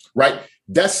happening, right?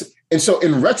 And so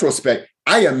in retrospect,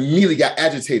 I immediately got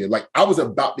agitated. Like, I was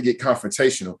about to get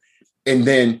confrontational. And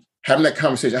then having that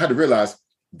conversation, I had to realize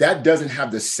that doesn't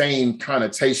have the same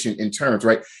connotation in terms,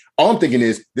 right? All I'm thinking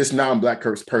is this non-black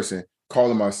person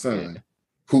calling my son,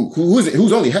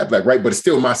 who's only half black, right? But it's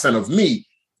still my son of me,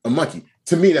 a monkey.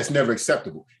 To me, that's never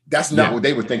acceptable. That's not what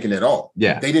they were thinking at all.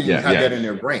 Yeah. They didn't have that in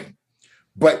their brain.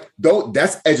 But though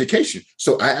that's education.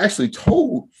 So I actually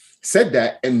said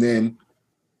that, and then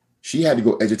she had to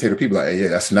go educate her people. Like, hey, yeah,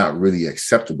 that's not really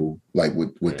acceptable. Like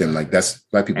with them, like that's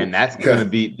black people, and that can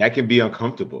be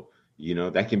uncomfortable. You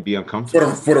know, that can be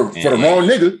uncomfortable for the wrong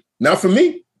nigga, not for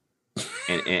me.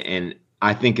 And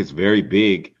I think it's very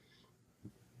big.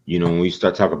 You know, when we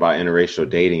start talking about interracial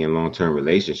dating and long-term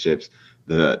relationships,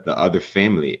 the other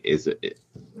family is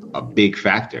a big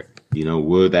factor. You know,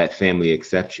 will that family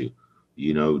accept you?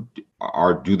 You know,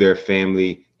 do their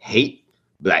family hate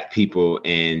black people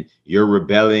and you're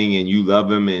rebelling and you love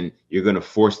them and you're going to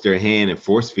force their hand and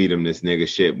force feed them this nigga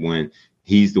shit when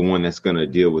he's the one that's going to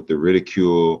deal with the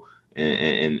ridicule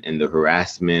and the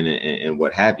harassment and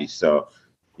what have you. So,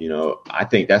 you know, I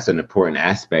think that's an important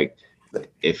aspect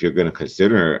if you're going to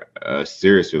consider a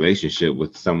serious relationship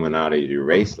with someone out of your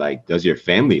race. Like, does your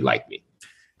family like me?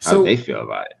 How do they feel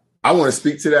about it? I want to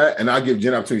speak to that, and I'll give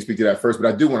Jen an opportunity to speak to that first,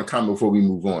 but I do want to comment before we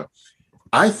move on.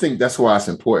 I think that's why it's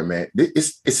important, man.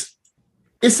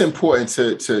 It's important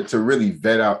to really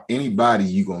vet out anybody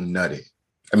you gonna nut in.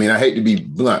 I mean, I hate to be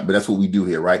blunt, but that's what we do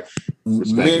here, right?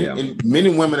 Men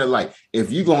and women alike.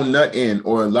 If you gonna nut in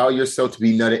or allow yourself to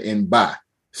be nutted in by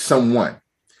someone,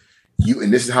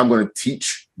 and this is how I'm gonna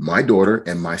teach my daughter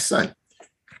and my son.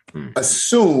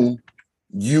 Assume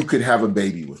you could have a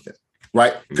baby with them.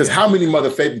 Right? Because how many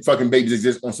fucking babies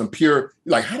exist on some pure,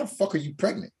 like, how the fuck are you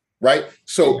pregnant? Right?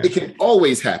 So it can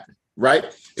always happen,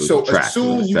 right? So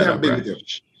assume you have a baby with them.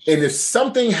 And if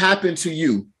something happened to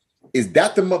you, is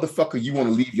that the motherfucker you want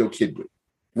to leave your kid with?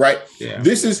 Right? Yeah.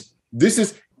 This is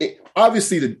it,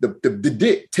 obviously the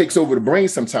dick takes over the brain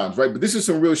sometimes, right? But this is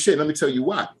some real shit. Let me tell you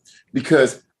why.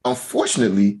 Because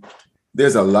unfortunately,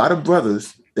 there's a lot of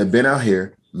brothers that been out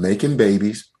here making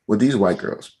babies with these white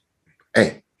girls.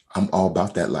 Hey, I'm all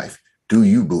about that life. Do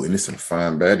you, boo? And there's some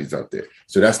fine baddies out there.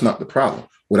 So that's not the problem.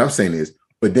 What I'm saying is,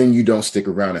 but then you don't stick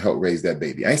around and help raise that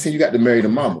baby. I ain't saying you got to marry the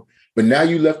mama, but now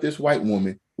you left this white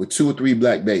woman with 2 or 3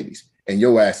 black babies and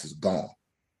your ass is gone.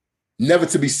 Never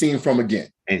to be seen from again.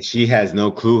 And she has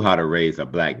no clue how to raise a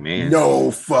black man. No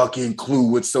fucking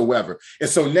clue whatsoever. And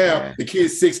so now the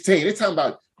kid's 16. They're talking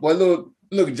about, boy,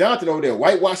 look, Jonathan over there,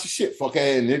 whitewash the shit, fuck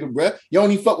ass nigga, bruh. You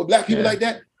don't even fuck with black people like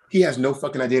that? He has no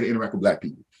fucking idea to interact with black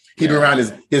people. He been around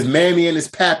his mammy and his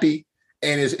pappy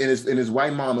and his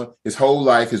white mama his whole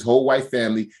life, his whole white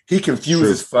family. He confused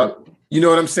as fuck. You know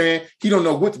what I'm saying? He don't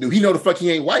know what to do. He know the fuck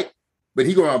he ain't white, but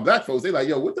he go around black folks. They like,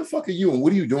 yo, what the fuck are you and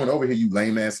what are you doing over here, you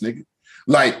lame ass nigga?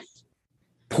 Like,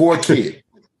 poor kid,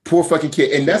 poor fucking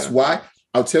kid. And that's why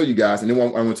I'll tell you guys. And then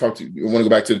I want to go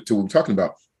back to what we're talking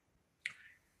about.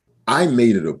 I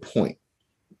made it a point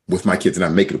with my kids, and I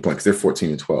make it a point because they're 14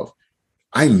 and 12.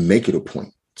 I make it a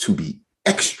point to be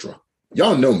extra.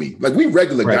 Y'all know me. Like, we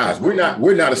regular guys. We're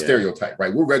not a stereotype,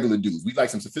 right? We're regular dudes. We like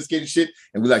some sophisticated shit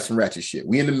and we like some ratchet shit.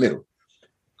 We in the middle.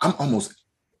 I'm almost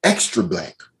extra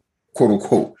black, quote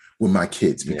unquote, with my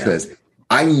kids because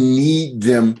I need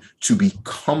them to be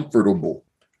comfortable,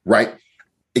 right?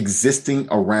 Existing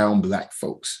around black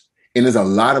folks. And there's a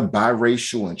lot of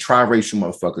biracial and triracial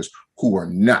motherfuckers who are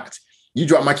not. You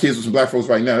drop my kids with some black folks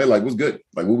right now, they're like, what's good?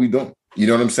 Like, what we doing? You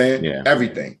know what I'm saying? Yeah.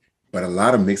 Everything. But a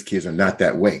lot of mixed kids are not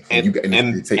that way. And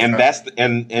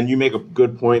you make a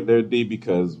good point there, D,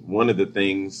 because one of the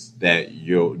things that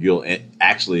you'll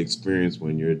actually experience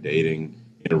when you're dating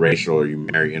interracial or you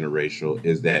marry interracial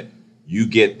is that you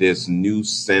get this new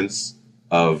sense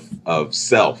of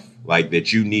self, like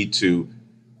that you need to,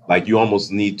 like you almost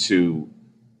need to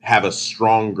have a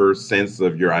stronger sense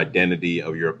of your identity,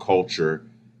 of your culture,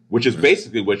 which is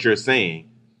basically what you're saying.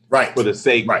 Right. For the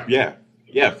sake,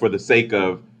 for the sake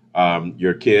of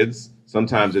your kids.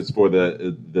 Sometimes it's for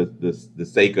the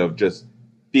sake of just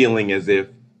feeling as if,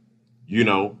 you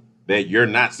know, that you're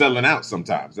not selling out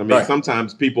sometimes. I mean,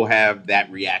 sometimes people have that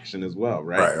reaction as well,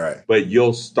 right? Right. But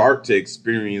you'll start to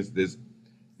experience this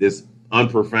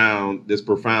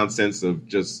profound sense of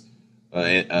just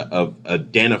of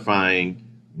identifying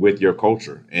with your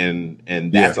culture, and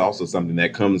that's also something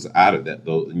that comes out of that,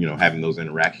 though, you know, having those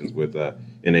interactions with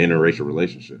in an interracial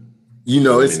relationship. You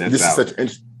know, this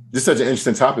is such an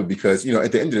interesting topic because, you know,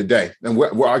 at the end of the day, and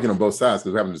we're arguing on both sides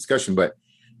because we're having a discussion, but,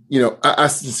 you know, I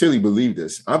sincerely believe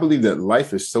this. I believe that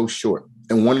life is so short.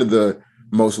 And one of the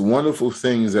most wonderful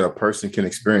things that a person can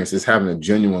experience is having a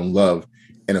genuine love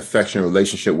and affectionate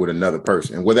relationship with another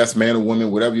person. And whether that's man or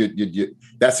woman, whatever,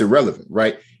 that's irrelevant,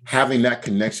 right? Having that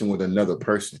connection with another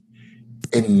person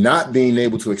and not being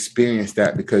able to experience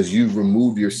that because you've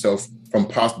removed yourself from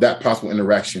that possible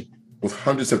interaction with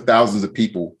hundreds of thousands of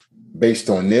people based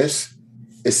on this,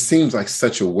 it seems like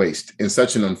such a waste and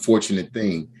such an unfortunate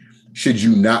thing should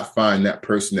you not find that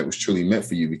person that was truly meant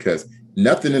for you, because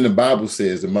nothing in the Bible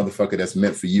says the motherfucker that's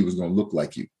meant for you is going to look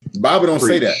like you. The Bible don't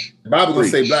say that. The Bible going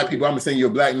to say black people, I'm going to send you a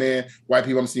black man, white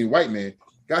people, I'm going to send you a white man.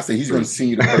 God said he's going to send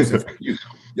you the person for you.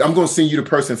 I'm going to send you the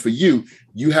person for you.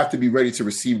 You have to be ready to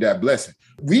receive that blessing.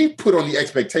 We put on the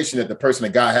expectation that the person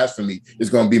that God has for me is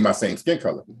going to be my same skin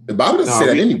color. The Bible doesn't say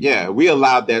that anyway. Yeah, we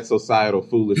allowed that societal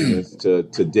foolishness to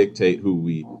dictate who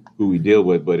we deal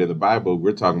with. But in the Bible,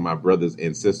 we're talking about brothers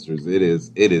and sisters. It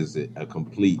is a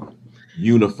complete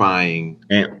unifying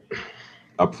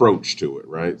approach to it,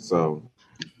 right? So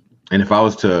And if I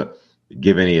was to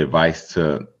give any advice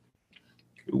to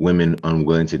women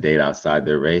unwilling to date outside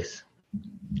their race,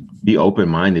 be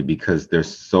open-minded, because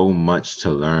there's so much to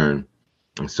learn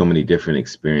and so many different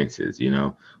experiences. You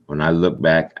know, when I look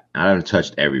back, I haven't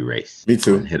touched every race. Me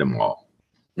too. And hit them all.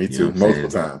 Me too. Multiple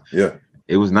times. Yeah.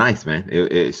 It was nice, man.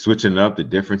 It switching up the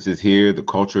differences here, the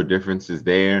cultural differences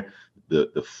there,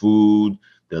 the food,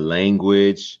 the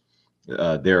language,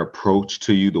 their approach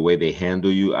to you, the way they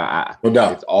handle you. No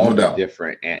doubt. It's all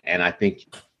different. And I think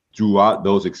throughout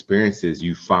those experiences,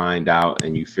 you find out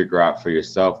and you figure out for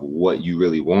yourself what you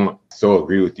really want. So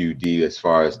agree with you, D, as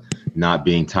far as not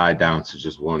being tied down to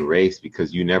just one race,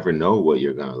 because you never know what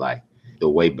you're going to like. The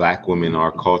way Black women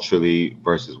are culturally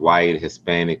versus white,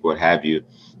 Hispanic, what have you,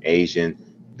 Asian,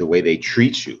 the way they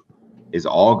treat you is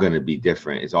all going to be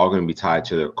different. It's all going to be tied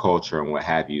to their culture and what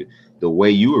have you. The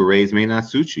way you were raised may not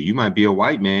suit you. You might be a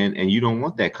white man and you don't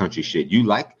want that country shit. You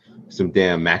like some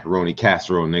damn macaroni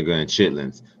casserole, nigga, and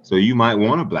chitlins. So you might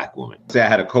want a Black woman. Say I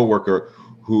had a coworker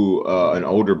who, an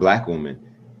older Black woman,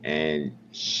 and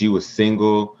she was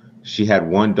single. She had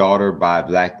one daughter by a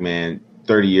Black man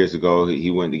 30 years ago.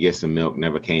 He went to get some milk,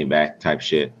 never came back, type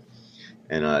shit.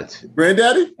 And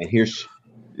granddaddy? And here she,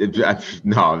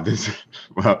 no, this,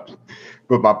 well,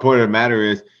 but my point of the matter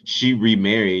is she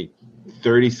remarried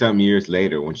 30-something years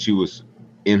later when she was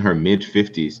in her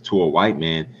mid-50s to a white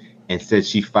man, and said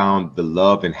she found the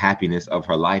love and happiness of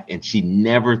her life, and she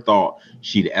never thought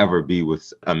she'd ever be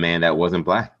with a man that wasn't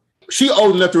Black. She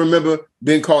old enough to remember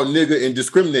being called nigga and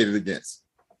discriminated against,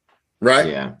 right?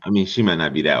 Yeah, I mean, she might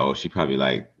not be that old. She probably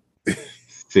like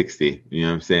 60, you know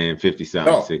what I'm saying?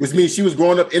 50-something, no, 60. Which means she was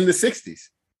growing up in the 60s.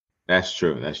 That's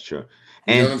true. That's true.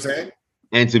 And, you know what I'm saying?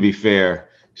 And to be fair,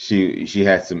 she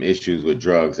had some issues with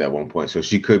drugs at one point, so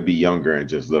she could be younger and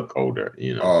just look older,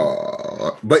 you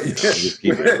know. But just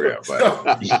keep it real.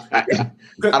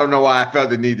 But I don't know why I felt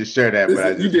the need to share that, but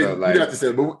I just felt like you have to say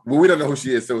it, but we don't know who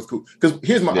she is, so it's cool. Because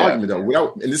here's my argument,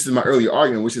 though. And this is my earlier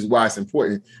argument, which is why it's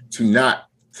important to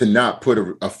not put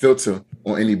a filter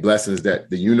on any blessings that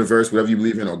the universe, whatever you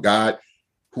believe in, or God,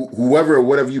 whoever or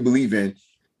whatever you believe in,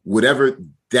 whatever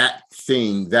that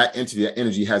thing, that entity, that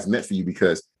energy has meant for you.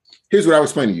 Because here's what I would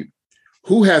explain to you.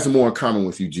 Who has more in common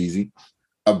with you, Jeezy?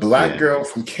 A Black girl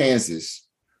from Kansas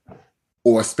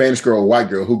or a Spanish girl or white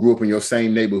girl who grew up in your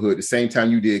same neighborhood the same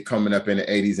time you did, coming up in the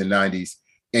 80s and 90s,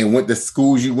 and went to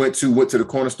schools you went to the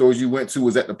corner stores you went to,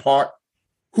 was at the park.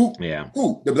 Who?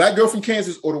 The Black girl from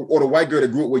Kansas or the white girl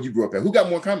that grew up where you grew up at? Who got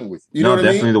more in common with you? You know what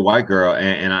definitely I mean? The white girl.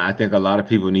 And I think a lot of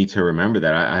people need to remember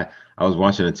that. I was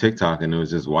watching a TikTok and there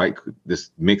was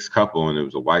this mixed couple, and it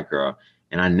was a white girl.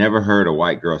 And I never heard a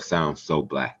white girl sound so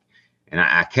Black. And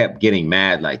I kept getting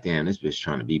mad, like, damn, this bitch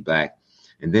trying to be Black.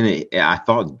 And then I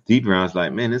thought deeper, I was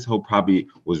like, man, this hoe probably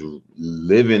was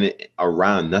living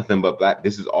around nothing but Black.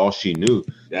 This is all she knew.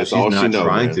 That's all she knows. She's not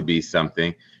trying to be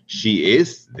something. She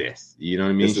is this. You know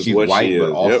what I mean? She's white,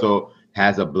 but also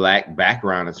has a Black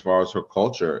background as far as her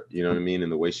culture. You know what I mean?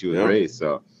 And the way she was raised.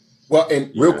 So, well,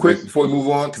 and real quick before we move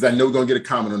on, because I know we're going to get a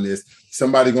comment on this.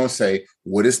 Somebody going to say,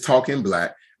 what is talking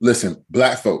Black? Listen,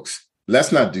 Black folks,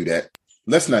 let's not do that.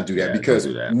 Let's not do that, because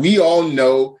we all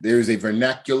know there's a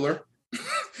vernacular,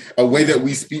 a way that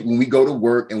we speak when we go to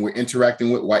work and we're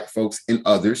interacting with white folks and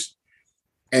others.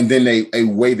 And then a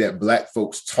way that Black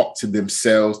folks talk to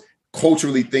themselves,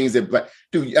 culturally, things that Black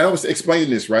dude. I was explaining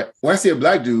this, right? When I say a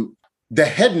Black dude, the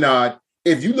head nod,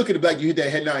 if you look at the Black, you hit that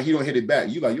head nod, he don't hit it back.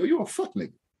 You like, you're a fuck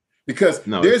nigga. Because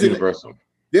there's universal.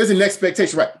 There's an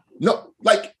expectation, right? No,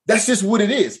 like that's just what it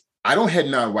is. I don't head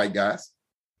nod white guys.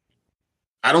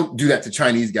 I don't do that to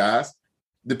Chinese guys.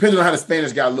 Depending on how the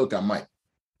Spanish guy look, I might.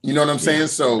 You know what I'm saying?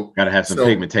 So gotta have some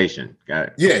pigmentation. Got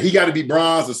it. Yeah, he got to be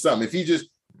bronze or something.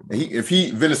 If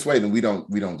he Venezuelan, we don't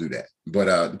do that.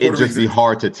 But it just be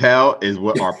hard to tell is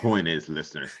what our point is,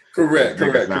 listeners. Correct.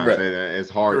 It's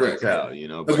hard to tell, you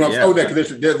know. That's why I'm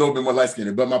because they're a little bit more light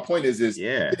skinned. But my point is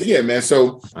man. So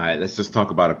all right, let's just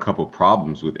talk about a couple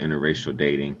problems with interracial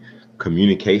dating.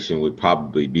 Communication would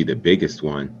probably be the biggest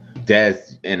one. Des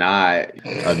and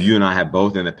you and I have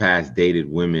both in the past dated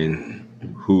women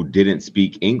who didn't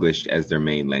speak English as their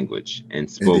main language and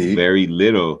spoke very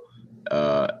little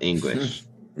English.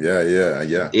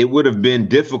 Yeah. It would have been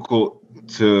difficult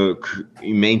to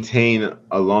maintain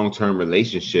a long-term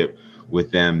relationship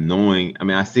with them, knowing, I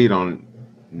mean, I see it on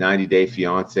 90 Day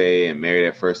Fiance and Married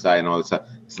at First Sight and all this stuff.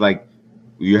 It's like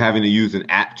you're having to use an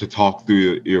app to talk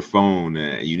through your phone.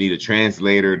 You need a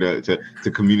translator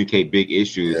to communicate big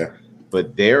issues. Yeah.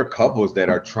 But there are couples that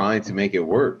are trying to make it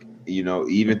work, you know,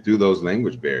 even through those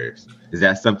language barriers. Is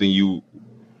that something you,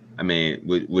 I mean,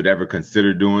 would ever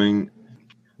consider doing?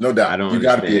 No doubt. I don't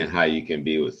understand how you can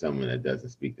be with someone that doesn't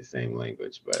speak the same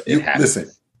language, but it happens.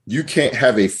 Listen, you can't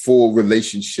have a full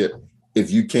relationship if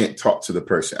you can't talk to the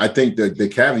person. I think the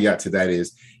caveat to that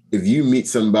is if you meet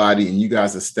somebody and you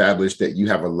guys establish that you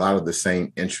have a lot of the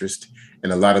same interest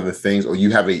and a lot of the things, or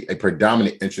you have a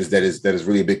predominant interest that is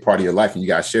really a big part of your life, and you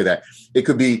guys share that. It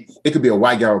could be a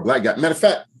white guy or a black guy. Matter of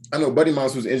fact, I know Buddy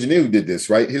Miles was an engineer who did this,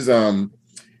 right?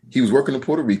 He was working in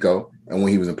Puerto Rico, and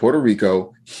when he was in Puerto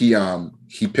Rico, he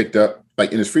picked up,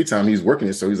 like in his free time, he's working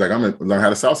it. So he's like, I'm gonna learn how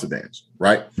to salsa dance,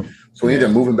 right? So he ended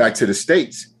up moving back to the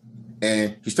States,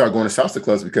 and he started going to salsa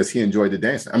clubs because he enjoyed the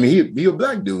dancing. I mean, he a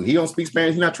black dude. He don't speak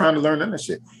Spanish. He's not trying to learn none of that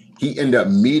shit. He ended up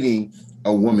meeting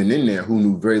a woman in there who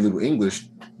knew very little English,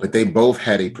 but they both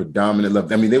had a predominant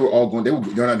love. I mean, they were going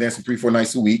out dancing 3-4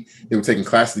 nights a week. They were taking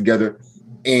classes together,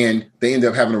 and they ended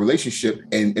up having a relationship.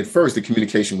 And at first, the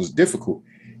communication was difficult.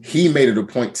 He made it a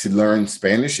point to learn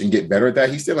Spanish and get better at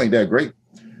that. He still ain't that great.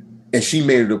 And she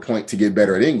made it a point to get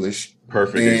better at English.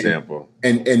 Perfect example.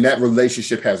 And that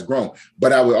relationship has grown.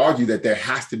 But I would argue that there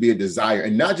has to be a desire,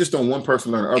 and not just on one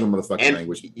person learn other motherfucking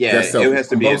language. Yeah, it has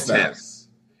to be intense.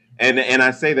 And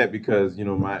I say that because,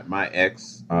 my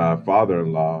ex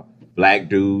father-in-law, black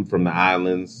dude from the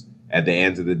islands, at the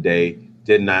end of the day,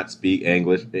 did not speak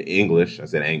English. I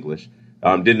said English.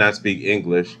 Did not speak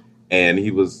English. And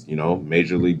he was,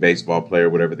 Major League Baseball player,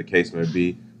 whatever the case may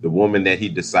be. The woman that he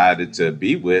decided to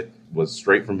be with was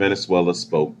straight from Venezuela,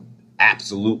 spoke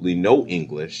absolutely no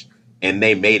English, and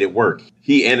they made it work.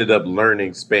 He ended up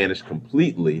learning Spanish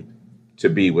completely to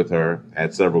be with her,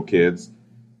 had several kids.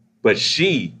 But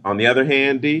she, on the other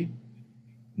hand, D,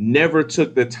 never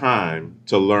took the time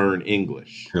to learn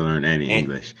English. To learn any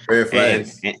English.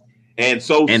 And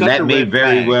so that may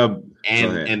very well.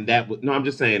 I'm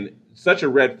just saying, such a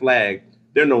red flag.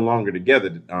 They're no longer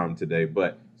together today,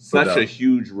 but such a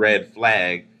huge red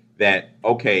flag that,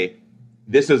 okay,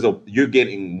 you're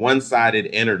getting one-sided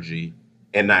energy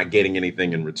and not getting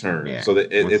anything in return. Yeah. So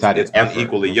that it's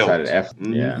unequally yoked.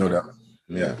 Yeah, no doubt.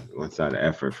 Yeah, one-sided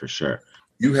effort for sure.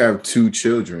 You have 2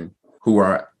 children who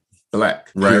are black,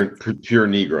 right? Pure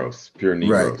Negroes.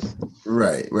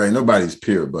 Right. Nobody's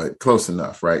pure, but close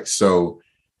enough, right? So,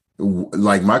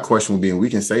 like, my question would be, and we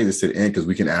can say this to the end because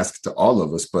we can ask it to all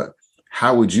of us, but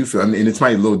how would you feel? I mean, and it's might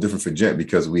be a little different for Jet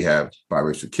because we have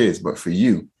biracial kids, but for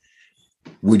you,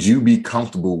 would you be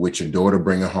comfortable with your daughter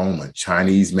bringing home a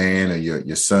Chinese man, or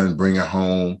your son bringing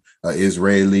home an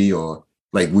Israeli, or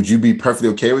like, would you be perfectly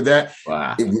okay with that?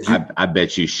 Wow. I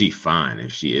bet you she fine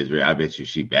if she is. I bet you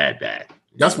she bad.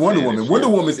 That's Wonder Woman. Wonder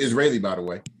Woman's Israeli, by the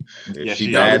way. If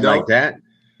she bad like that,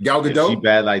 Gal Gadot. If she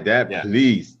bad like that,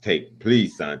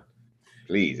 please, son.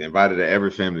 Please invite her to every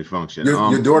family function.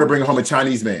 Your daughter bringing home a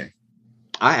Chinese man.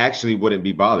 I actually wouldn't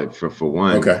be bothered for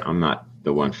one. Okay. I'm not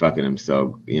the one fucking him,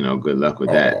 so good luck with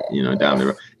that. Down the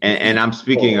road. And I'm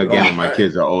speaking again when my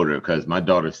kids are older, because my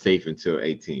daughter's safe until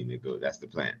 18. That's the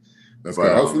plan. That's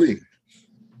right. Hopefully.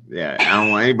 Yeah, I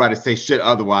don't want anybody to say shit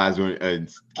otherwise when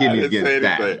kidneys get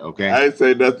stacked. Okay, I didn't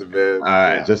say nothing, man. All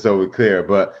right, just so we're clear.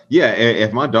 But yeah,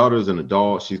 if my daughter's an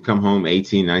adult, she's come home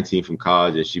 18, 19 from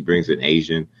college, and she brings an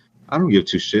Asian, I don't give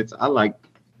 2 shits. I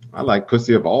like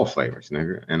pussy of all flavors,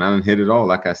 nigga, and I done hit it all,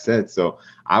 like I said. So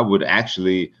I would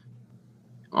actually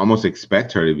almost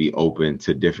expect her to be open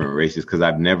to different races, because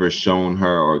I've never shown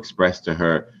her or expressed to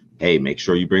her, hey, make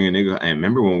sure you bring a nigga. And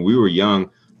remember when we were young,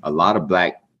 a lot of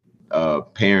black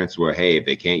parents were, hey, if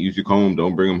they can't use your comb,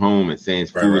 don't bring them home, and saying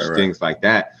foolish things like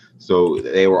that. So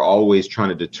they were always trying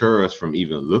to deter us from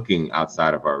even looking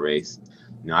outside of our race.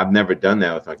 I've never done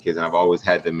that with my kids, and I've always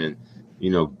had them in,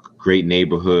 great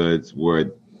neighborhoods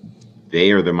where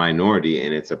they are the minority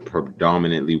and it's a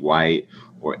predominantly white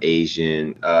or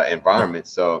Asian environment.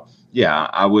 So yeah,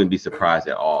 I wouldn't be surprised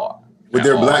at all. Would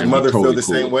their black mother feel the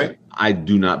same way? I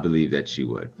do not believe that she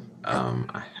would.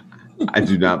 I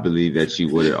do not believe that she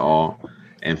would at all.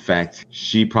 In fact,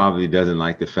 she probably doesn't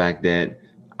like the fact that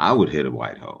I would hit a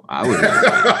white hoe. I would hit a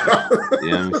white hoe.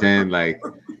 You know what I'm saying? Like,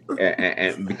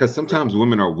 and because sometimes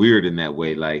women are weird in that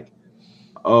way. Like,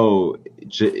 oh,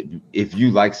 if you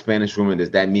like Spanish women,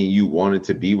 does that mean you wanted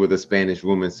to be with a Spanish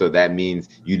woman? So that means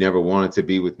you never wanted to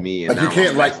be with me. And like, you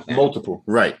can't like multiple,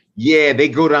 right? Yeah, they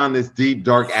go down this deep,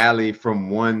 dark alley from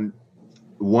one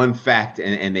fact,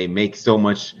 and they make so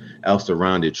much else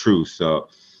around it true. So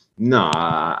no,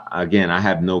 again, I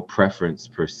have no preference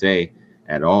per se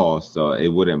at all, so it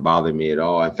wouldn't bother me at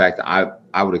all. In fact,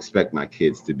 I would expect my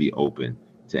kids to be open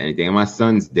to anything. And my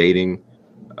son's dating,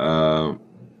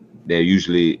 they're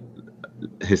usually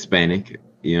Hispanic,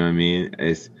 you know what I mean?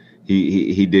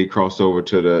 He did cross over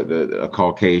to the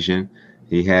Caucasian.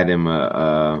 He had him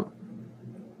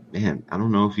Man, I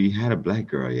don't know if he had a black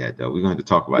girl yet, though. We're going to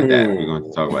talk about that. We're going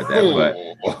to talk about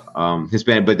that. But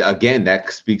Hispanic, but again,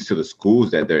 that speaks to the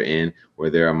schools that they're in, where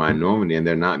they're a minority and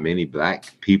there are not many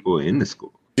black people in the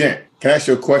school. Yeah. Can I ask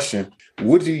you a question?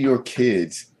 What do your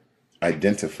kids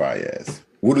identify as?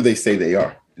 What do they say they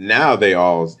are? Now they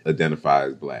all identify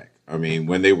as black. I mean,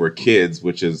 when they were kids,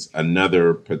 which is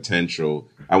another potential,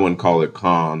 I wouldn't call it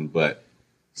con, but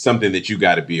something that you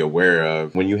got to be aware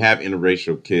of. When you have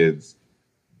interracial kids,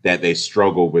 that they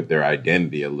struggle with their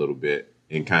identity a little bit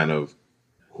and kind of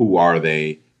who are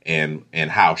they and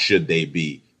how should they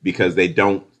be, because they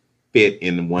don't fit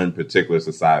in one particular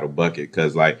societal bucket.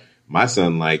 Because like my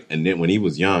son, like, and then when he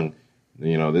was young,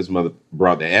 you know, this mother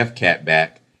brought the FCAT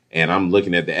back and I'm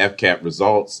looking at the FCAT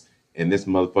results and this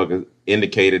motherfucker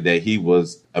indicated that he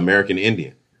was American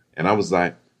Indian. And I was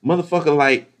like, motherfucker,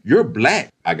 like, you're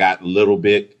black. I got a little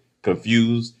bit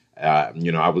confused.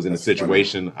 You know, I was in a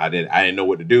situation I didn't know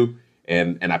what to do,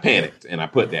 and I panicked and I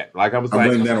put that. Like I was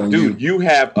like, dude, you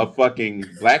have a fucking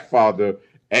black father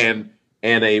and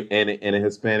a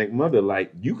Hispanic mother.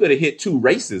 Like you could have hit two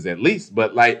races at least,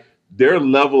 but like their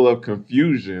level of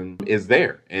confusion is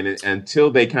there, and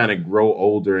until they kind of grow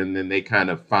older and then they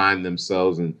kind of find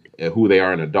themselves and who they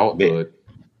are in adulthood,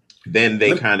 then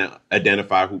they kind of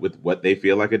identify with what they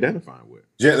feel like identifying with.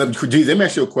 Yeah, let me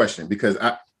ask you a question because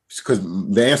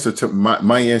the answer to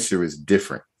my answer is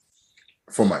different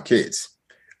for my kids.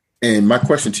 And my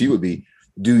question to you would be,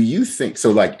 do you think,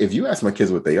 so like, if you ask my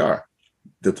kids what they are,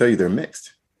 they'll tell you they're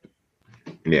mixed.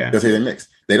 Yeah. They'll say they're mixed.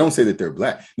 They don't say that they're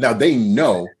black. Now they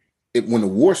know when the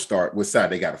war starts, what side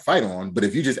they got to fight on. But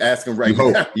if you just ask them right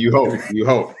now. You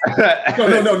hope.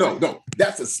 No.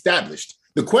 That's established.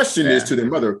 The question is to their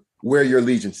mother, where are your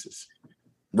allegiances?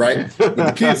 Right? But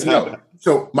the kids know.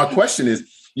 So my question is,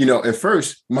 you know, at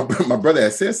first, my brother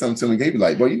had said something to me. He'd be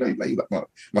like, "Well, you know,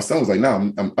 my son was like,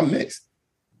 no, I'm mixed."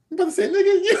 My brother said,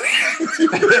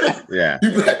 "Nigga, yeah,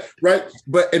 you black, right?"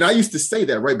 But and I used to say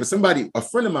that, right? But a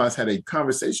friend of mine had a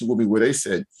conversation with me where they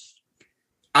said,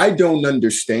 "I don't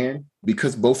understand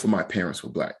because both of my parents were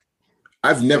black.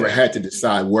 I've never had to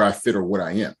decide where I fit or what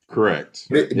I am." Correct.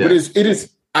 But it is.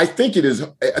 I think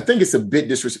it's a bit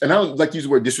disrespectful, and I don't like to use the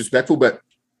word disrespectful, but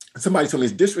somebody told me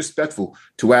it's disrespectful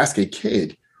to ask a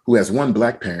kid who has one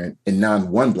black parent and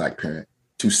one black parent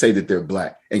to say that they're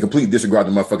black and completely disregard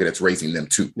the motherfucker that's raising them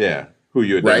too. Yeah, who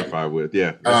you identify with.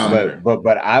 Yeah,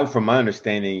 but from my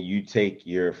understanding, you take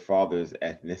your father's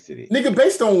ethnicity, nigga,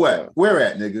 based on what? Where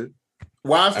at, nigga?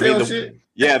 Wives tale shit.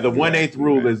 Yeah, the 1/8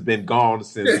 rule has been gone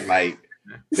since like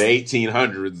the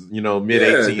 1800s. You know, mid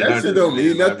 1800s. That shit don't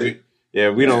mean nothing.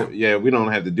 We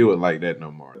don't have to do it like that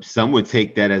no more. Some would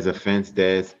take that as offense,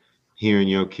 Des, hearing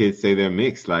your kids say they're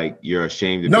mixed, like you're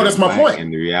ashamed of No, being that's black. my point.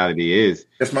 And the reality is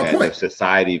that's my point.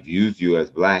 Society views you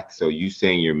as black, so you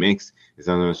saying you're mixed is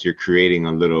almost you're creating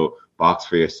a little box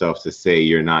for yourself to say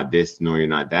you're not this nor you're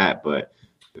not that. But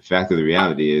the fact of the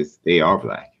reality is they are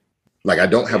black. Like I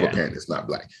don't have a parent that's not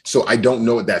black, so I don't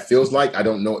know what that feels like. I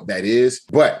don't know what that is.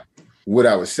 But what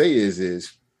I would say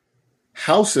is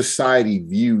how society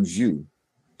views you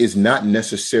is not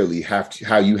necessarily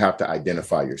how you have to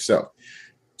identify yourself.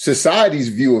 Society's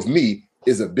view of me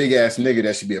is a big ass nigga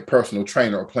that should be a personal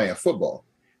trainer or playing football,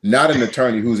 not an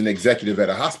attorney who's an executive at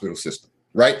a hospital system,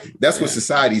 right? That's what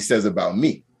society says about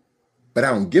me, but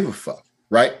I don't give a fuck,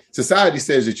 right? Society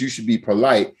says that you should be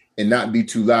polite and not be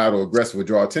too loud or aggressive or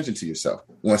draw attention to yourself.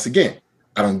 Once again,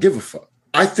 I don't give a fuck.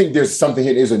 I think there's something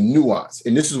here, there's a nuance,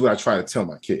 and this is what I try to tell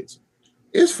my kids.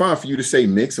 It's fine for you to say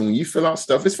mix, and when you fill out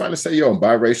stuff, it's fine to say, yo, I'm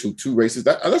biracial, two races.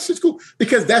 That's just cool,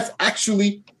 because that's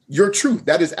actually your truth.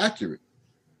 That is accurate.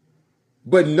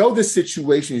 But know the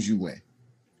situations you in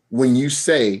when you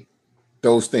say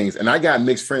those things. And I got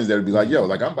mixed friends that would be like, yo,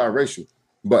 like I'm biracial,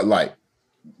 but like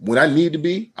when I need to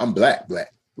be, I'm black.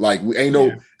 Like we ain't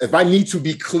if I need to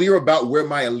be clear about where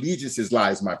my allegiances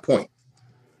lies, my point.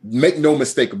 Make no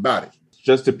mistake about it.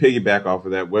 Just to piggyback off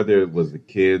of that, whether it was the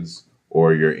kids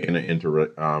or you're in an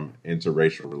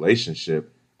interracial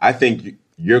relationship, I think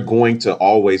you're going to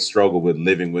always struggle with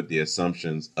living with the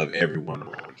assumptions of everyone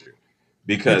around you.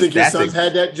 Because you think your son's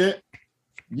had that, Gent?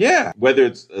 Yeah, whether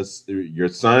it's your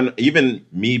son, even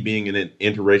me being in an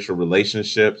interracial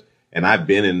relationship, and I've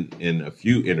been in a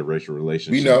few interracial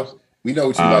relationships. We know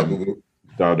what you like, boo-boo.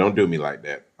 So don't do me like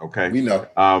that, okay? We know.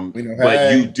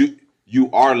 But you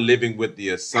are living with the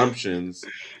assumptions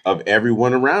of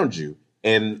everyone around you.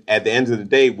 And at the end of the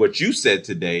day, what you said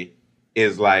today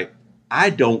is like, I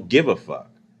don't give a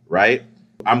fuck, right?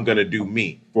 I'm going to do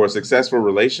me. For a successful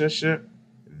relationship,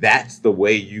 that's the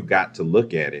way you got to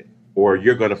look at it, or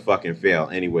you're going to fucking fail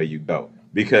any way you go.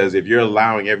 because if you're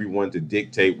allowing everyone to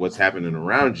dictate what's happening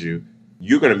around you,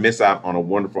 you're going to miss out on a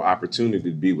wonderful opportunity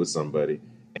to be with somebody.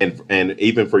 And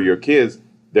even for your kids,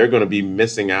 they're going to be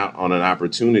missing out on an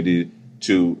opportunity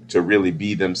to really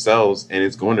be themselves, and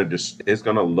it's going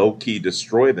to low key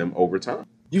destroy them over time.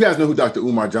 You guys know who Dr.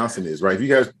 Umar Johnson is, right? Have you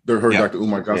guys heard Dr.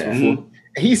 Umar Johnson before? Mm-hmm.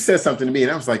 He said something to me,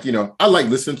 and I was like, I like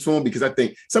listening to him because I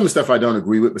think some of the stuff I don't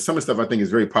agree with, but some of the stuff I think is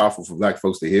very powerful for Black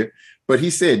folks to hear. But he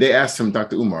said they asked him,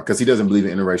 Dr. Umar, because he doesn't believe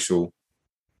in interracial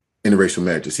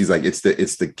marriages. He's like, it's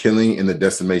the killing and the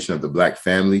decimation of the Black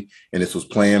family, and this was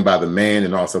planned by the man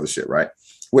and all this other shit, right?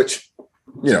 Which,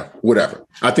 whatever.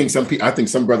 I think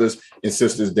some brothers and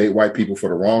sisters date white people for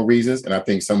the wrong reasons, and I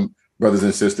think some brothers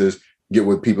and sisters get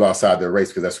with people outside their race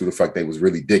because that's who the fuck they was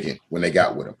really digging when they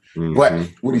got with them. Mm-hmm. But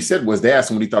what he said was, they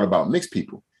asked him what he thought about mixed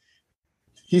people.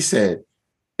 He said,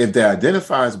 if they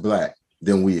identify as Black,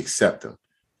 then we accept them.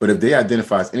 But if they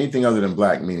identify as anything other than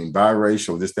Black, meaning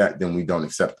biracial, this, that, then we don't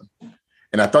accept them.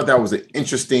 And I thought that was an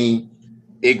interesting,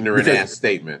 ignorant ass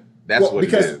statement. That's what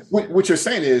it is. What you're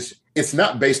saying is, it's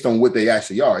not based on what they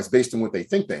actually are. It's based on what they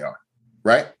think they are,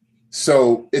 right?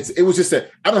 So it was just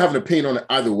that I don't have an opinion on it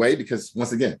either way because,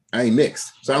 once again, I ain't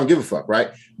mixed, so I don't give a fuck,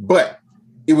 right? But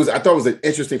I thought it was an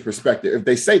interesting perspective. If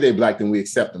they say they're Black, then we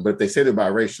accept them. But if they say they're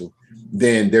biracial,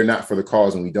 then they're not for the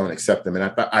cause, and we don't accept them. And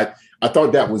I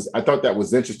thought that was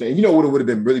interesting. And you know what would have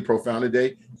been really profound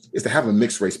today is to have a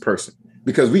mixed race person,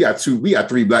 because we got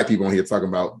 3 Black people on here talking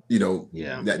about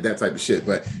that type of shit.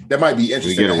 But that might be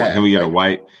interesting. Can we get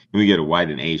a white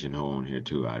and Asian hoe on here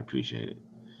too? I'd appreciate it.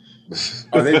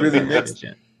 Are they really mixed?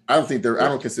 I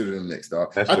don't consider them mixed,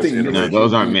 dog. I think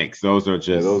those aren't mixed. Those are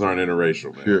just those aren't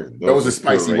interracial, man. Sure. Those are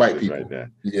spicy white people. Right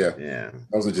there. Yeah.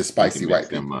 Those are just spicy white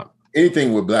people. Up.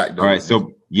 Anything with Black. All right.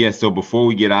 So before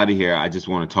we get out of here, I just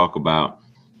want to talk about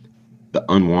the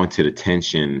unwanted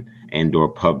attention and/or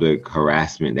public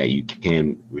harassment that you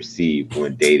can receive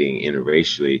when dating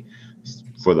interracially.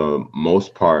 For the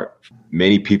most part,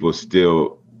 many people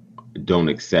still don't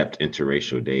accept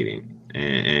interracial dating.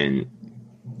 And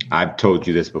I've told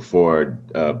you this before,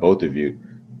 both of you,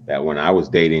 that when I was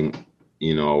dating,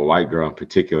 a white girl in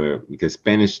particular, because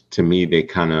Spanish, to me, they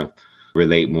kind of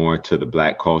relate more to the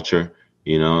Black culture,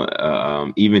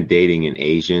 even dating an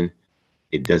Asian,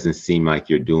 it doesn't seem like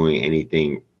you're doing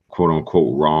anything quote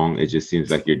unquote wrong. It just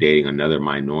seems like you're dating another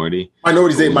minority.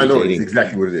 Minorities date minorities,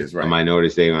 exactly what it is, right?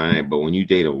 Minorities date minorities. But when you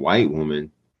date a white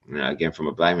woman, again, from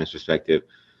a Black man's perspective,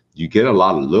 you get a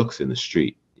lot of looks in the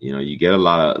street. You get a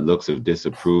lot of looks of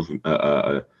disproving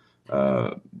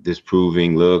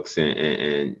looks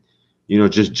and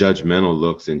just judgmental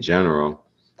looks in general.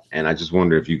 And I just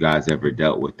wonder if you guys ever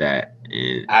dealt with that.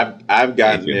 And I've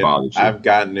gotten it. I've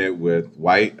gotten it with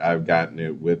white. I've gotten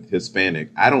it with Hispanic.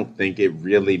 I don't think it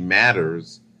really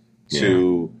matters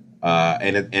to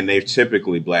and they're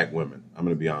typically Black women. I'm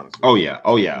going to be honest. Oh yeah.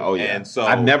 And so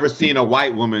I've never seen a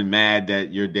white woman mad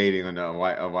that you're dating a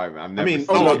white. They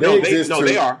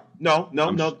are. No.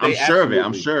 I'm sure of it.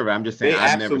 I'm just saying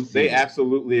I've never seen. They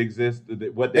absolutely exist.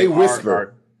 What they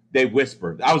whisper. They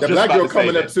whisper. I was the just Black girl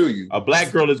coming up to you. A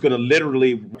Black girl is going to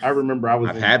literally. I remember I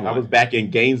was back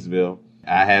in Gainesville.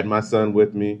 I had my son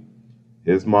with me,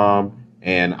 his mom,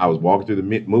 and I was walking through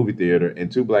the movie theater,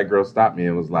 and 2 Black girls stopped me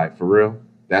and was like, "For real?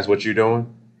 That's what you're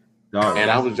doing?" No,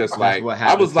 and I was just like,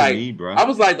 I was like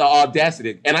the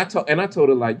audacity, and I told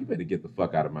her, like, you better get the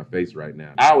fuck out of my face right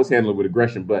now. I always handle it with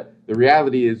aggression, but the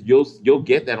reality is you'll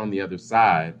get that on the other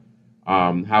side.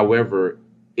 However,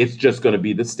 it's just going to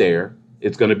be the stare,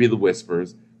 it's going to be the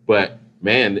whispers. But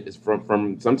man, it's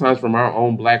from sometimes from our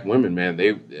own Black women, man,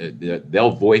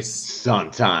 they'll voice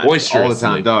sometimes all the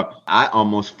time, dog. I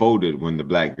almost folded when the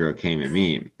Black girl came at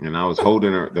me, and I was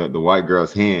holding the white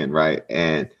girl's hand, right,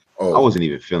 and I wasn't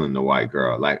even feeling the white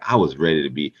girl. Like, I was ready to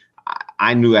be.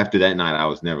 I knew after that night I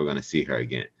was never going to see her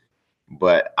again.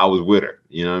 But I was with her,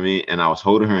 you know what I mean? And I was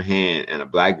holding her hand, and a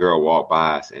Black girl walked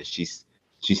by us, and she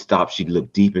stopped. She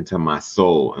looked deep into my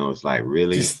soul and was like,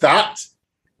 "Really?" She stopped?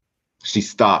 She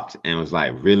stopped and was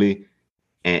like, "Really?"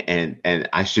 And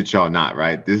I shit y'all not,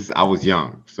 right? I was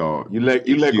young, so you let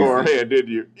go of her hand,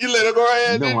 didn't you? You let her go of her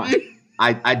hand, didn't you?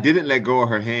 I didn't let go of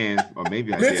her hand, or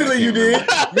maybe I Mentally did. You did.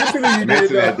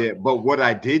 Mentally I did. But what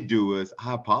I did do was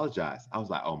I apologized. I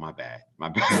was like, "Oh, my bad.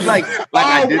 like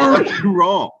I did something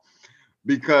wrong,"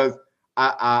 because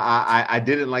I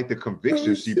didn't like the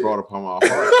conviction she brought upon my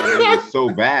heart. And it was so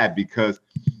bad because,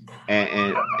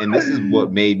 and this is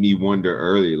what made me wonder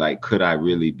early, like, could I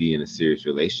really be in a serious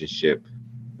relationship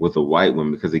with a white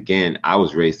woman? Because again, I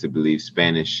was raised to believe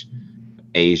Spanish,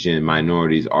 Asian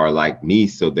minorities are like me,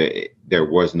 so that there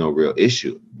was no real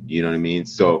issue. You know what I mean?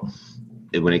 So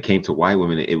when it came to white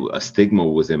women, a stigma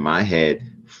was in my head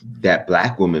that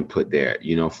black women put there,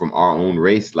 you know, from our own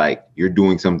race, like you're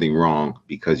doing something wrong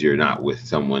because you're not with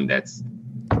someone that's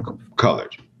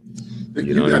colored.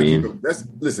 You know what I mean?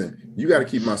 Listen, you got to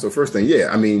keep in mind. So first thing, yeah,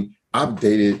 I mean, I've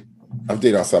dated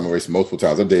outside my race multiple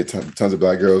times. I've dated tons of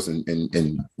black girls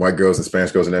and white girls and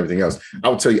Spanish girls and everything else. I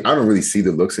would tell you, I don't really see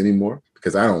the looks anymore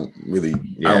because I don't really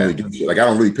give a shit. Like I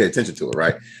don't really pay attention to it,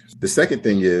 right? The second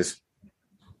thing is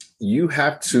you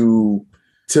have to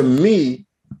me,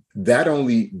 that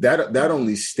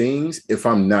only stings if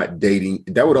I'm not dating.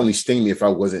 That would only sting me if I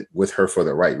wasn't with her for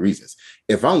the right reasons.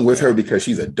 If I'm with her because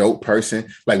she's a dope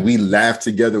person, like we laugh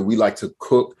together, we like to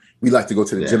cook, we like to go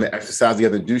to the gym and exercise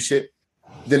together and do shit,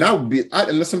 then I would be,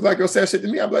 unless some black girl says shit to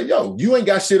me, I'd be like, yo, you ain't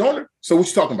got shit on her. So what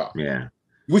you talking about? Yeah.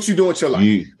 What you doing with your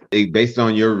life? Based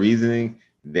on your reasoning,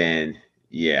 then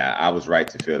yeah, I was right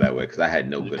to feel that way because I had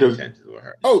no good intentions with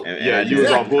her. Oh, and you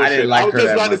was on bullshit. I didn't like her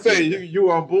that much. I was just about to say, you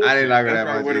were on bullshit. I didn't like her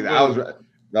that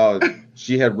much either.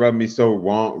 She had rubbed me so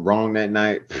wrong that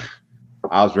night.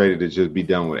 I was ready to just be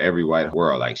done with every white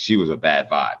world. Like she was a bad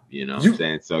vibe, you know what I'm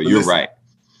saying? So you're right.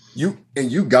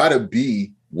 You gotta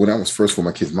be, when I was first with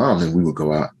my kid's mom and we would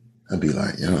go out, I'd be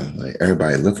like, like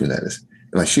everybody looking at us.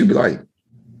 And like she'd be like,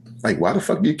 why the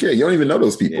fuck do you care? You don't even know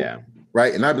those people. Yeah.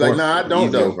 Right. And I'd be like, nah, I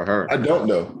don't know. For her. I don't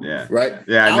know. Yeah. Right.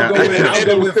 Yeah. I'll go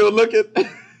in, still looking. I'm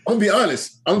gonna be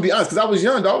honest because I was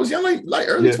young. I was young, like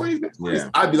early 20s. Yeah.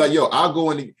 I'd be like, yo, I'll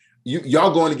go in.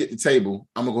 Y'all going to get the table.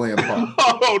 I'm gonna go ahead and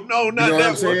park. Oh no, not you know that what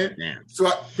I'm saying? Yeah.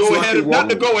 So go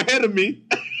ahead of me.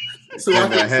 so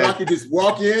I could just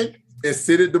walk in and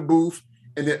sit at the booth,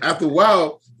 and then after a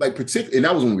while, like particularly, and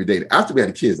that was when we dated. After we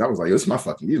had the kids, I was like, yo, this is my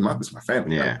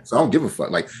family. Yeah. Now. So I don't give a fuck.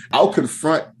 Like I'll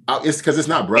confront. It's because it's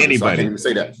not brothers. So I can't even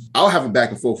say that. I'll have a back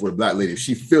and forth with a black lady if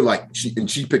she feel like she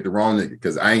picked the wrong nigga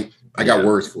because I got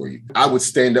words for you. I would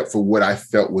stand up for what I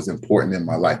felt was important in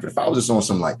my life. But if I was just on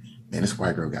some like, man, this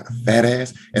white girl got a fat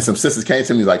ass, and some sisters came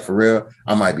to me like, for real,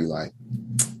 I might be like,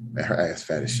 man, her ass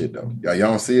fat as shit though. Y'all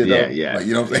don't see it though? Yeah. Like,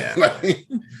 you know what I'm saying? Like,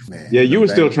 man, yeah, you were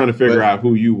still trying to figure out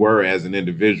who you were as an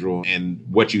individual and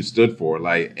what you stood for.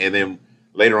 Like, and then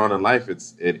later on in life, it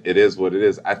is what it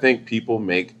is. I think people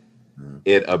make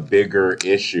it a bigger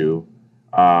issue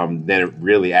than it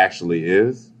really actually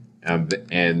is.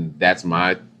 And that's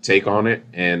my take on it.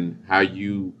 And how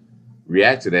you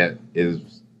react to that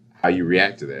is how you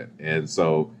react to that. And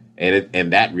so,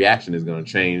 and that reaction is going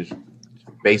to change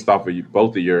based off of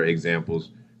both of your examples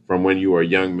from when you were a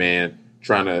young man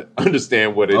trying to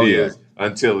understand what it is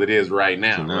until it is right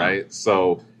now, right?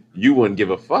 So you wouldn't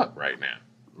give a fuck right now.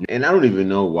 And I don't even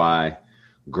know why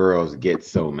girls get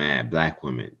so mad, black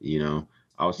women, you know?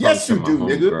 I was yes, you do,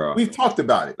 nigga. Girl. We've talked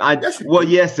about it.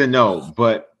 Yes and no,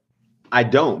 but I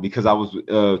don't, because I was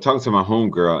talking to my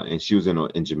homegirl and she was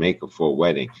in Jamaica for a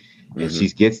wedding. And she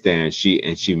gets there and she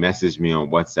messaged me on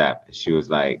WhatsApp and she was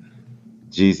like,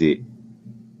 Jeezy,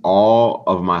 all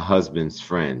of my husband's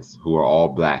friends who are all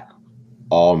black,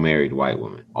 all married white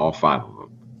women, all 5 of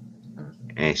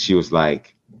them. And she was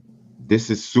like, this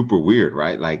is super weird,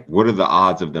 right? Like, what are the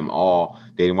odds of them all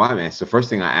dating white men? So first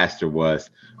thing I asked her was,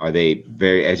 are they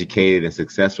very educated and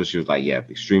successful? She was like, yeah,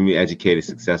 extremely educated,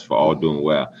 successful, all doing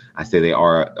well. I said,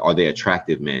 are they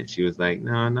attractive men? She was like,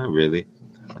 no, not really.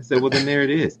 I said, well, then there it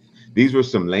is. These were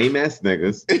some lame ass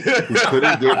niggas who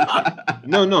couldn't get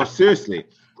no, seriously,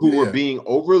 who were being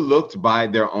overlooked by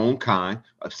their own kind.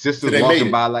 Sisters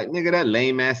walking by like, nigga, that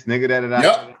lame ass nigga,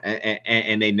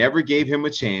 and they never gave him a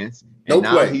chance. And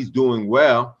now he's doing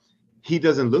well. He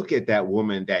doesn't look at that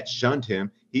woman that shunned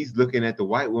him. He's looking at the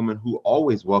white woman who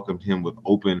always welcomed him with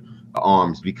open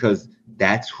arms because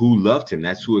that's who loved him.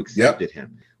 That's who accepted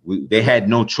him. They had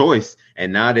no choice.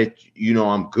 And now that, you know,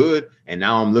 I'm good and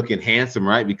now I'm looking handsome,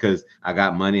 right? Because I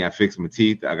got money, I fixed my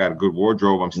teeth, I got a good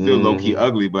wardrobe. I'm still low-key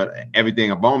ugly, but everything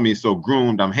about me is so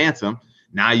groomed, I'm handsome.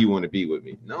 Now you want to be with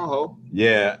me. No, ho.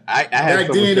 Yeah. I had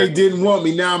back then they didn't want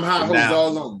me. Now I'm hot hoes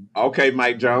all on. Okay,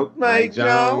 Mike Jones. Mike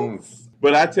Jones.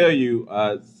 But I tell you,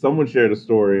 someone shared a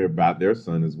story about their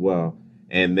son as well.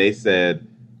 And they said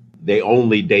they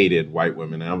only dated white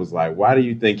women. And I was like, why do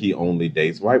you think he only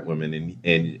dates white women?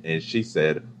 And she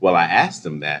said, well, I asked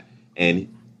him that.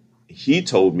 And he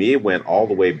told me it went all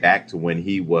the way back to when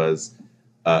he was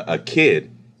a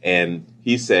kid. And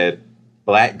he said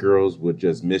black girls would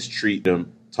just mistreat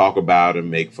him, talk about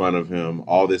him, make fun of him,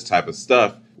 all this type of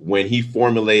stuff. When he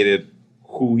formulated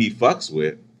who he fucks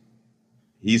with,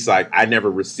 he's like, I never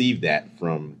received that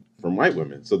from white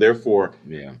women. So therefore,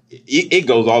 it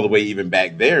goes all the way even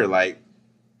back there. Like,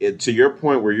 to your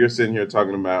point where you're sitting here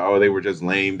talking about, oh, they were just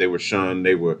lame, they were shunned,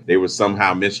 they were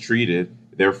somehow mistreated.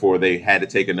 therefore they had to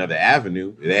take another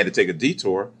avenue. They had to take a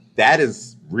detour. That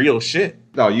is real shit.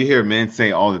 No, you hear men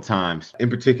say all the time, in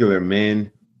particular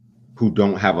men who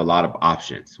don't have a lot of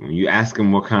options. When you ask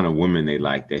them what kind of women they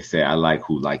like, they say, I like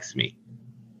who likes me.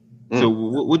 So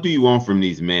what do you want from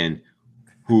these men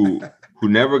who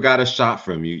never got a shot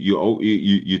from you?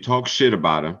 You talk shit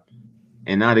about them,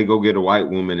 and now they go get a white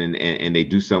woman and they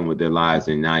do something with their lives,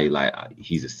 and now you're like,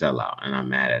 he's a sellout, and I'm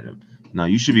mad at him. No,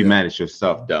 you should be mad at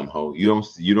yourself, dumb hoe.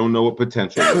 You don't know what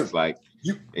potential looks like.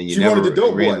 You never wanted the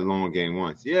dope boy. The long game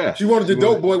once. Yeah, she wanted the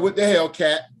dope boy. What the hell,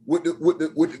 cat? With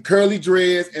the curly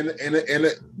dreads and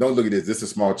don't look at this. This is a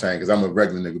small chain because I'm a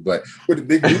regular nigga, but with the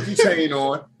big Gucci chain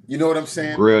on. You know what I'm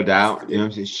saying? Grilled out. You know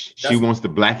what I'm saying? She wants the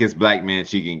blackest black man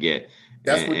she can get.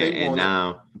 That's what they want. And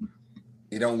now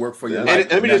it don't work for you. And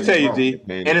let me just tell you, D.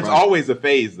 And it's always a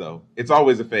phase, though. It's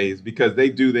always a phase because they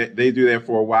do that. They do that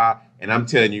for a while. And I'm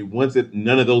telling you, once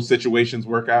none of those situations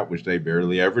work out, which they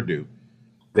barely ever do,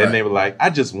 then they were like, I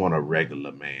just want a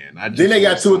regular man. Then they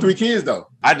got 2 or 3 kids, though.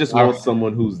 I just want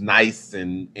someone who's nice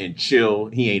and chill.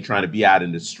 He ain't trying to be out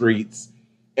in the streets.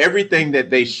 Everything that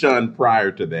they shunned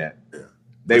prior to that,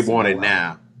 they want it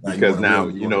now because now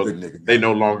they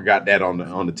no longer got that on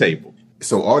the table.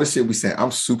 So all the shit we saying,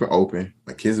 I'm super open.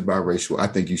 My kids are biracial. I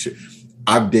think you should.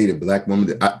 I've dated a black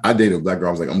woman. I dated a black girl.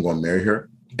 I was like, I'm going to marry her.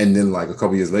 And then like a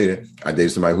couple years later, I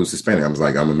dated somebody who's Hispanic. I was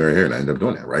like, I'm going to marry her. And I ended up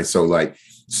doing that. Right.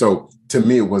 So to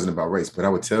me, it wasn't about race, but I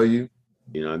would tell you,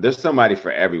 there's somebody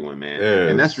for everyone, man.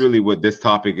 And that's really what this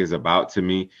topic is about to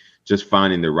me. Just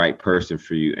finding the right person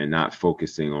for you and not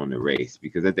focusing on the race,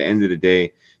 because at the end of the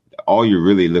day, all you're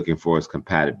really looking for is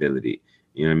compatibility.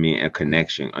 You know what I mean? A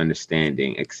connection,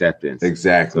 understanding, acceptance.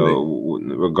 Exactly. So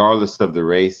regardless of the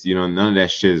race, none of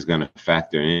that shit is going to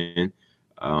factor in.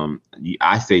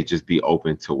 I say just be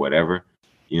open to whatever.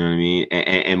 You know what I mean?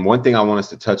 And one thing I want us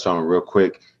to touch on real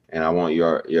quick, and I want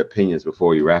your opinions before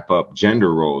we wrap up,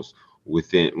 gender roles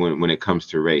within when it comes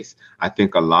to race. I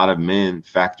think a lot of men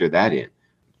factor that in.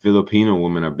 Filipino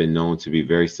women have been known to be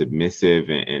very submissive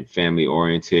and family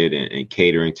oriented and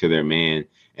catering to their man.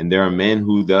 And there are men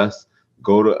who thus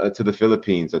go to the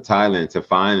Philippines or Thailand to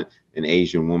find an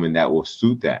Asian woman that will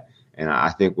suit that. And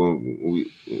I think when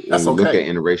we look at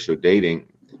interracial dating,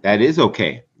 that is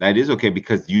okay. That is okay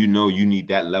because you need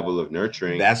that level of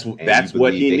nurturing. That's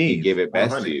what he needs. Can give it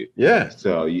best to you. Yeah.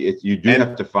 So you do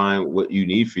have to find what you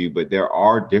need for you, but there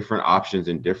are different options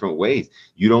in different ways.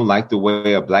 You don't like the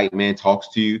way a black man talks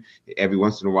to you. Every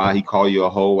once in a while, he call you a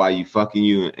hoe while you fucking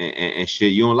you and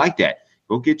shit. You don't like that.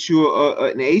 Go get you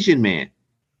an Asian man.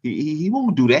 He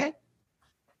won't do that.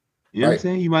 You know what I'm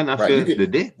saying? You might not feel the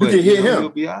dick, but he'll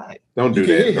be all right. Don't do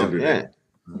that. Don't do that.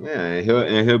 Yeah,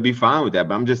 he'll be fine with that.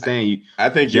 But I'm just saying, I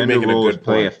think you're making a good point.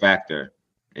 Play a factor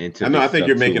into. I think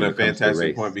you're making a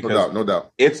fantastic point because no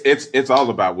doubt, it's all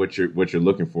about what you're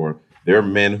looking for. There are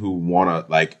men who want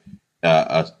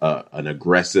an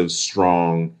aggressive,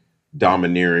 strong,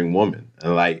 domineering woman.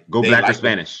 Like go black or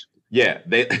Spanish. Yeah,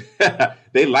 they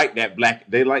they like that black.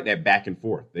 They like that back and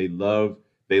forth. They love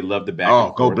the back. Oh,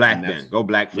 and go forth, black then. Go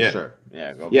black for sure.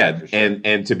 Yeah, black for sure.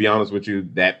 And to be honest with you,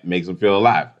 that makes them feel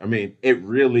alive. I mean, it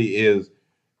really is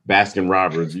Baskin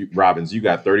Robbins. You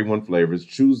got 31 flavors.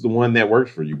 Choose the one that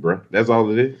works for you, bro. That's all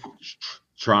it is.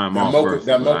 Try them all first.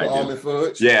 That mocha almond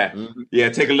fudge. Yeah, yeah.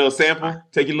 Take a little sample.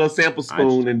 Take your little sample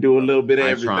spoon and do a little bit of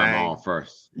everything. Try them all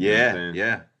first.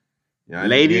 Yeah.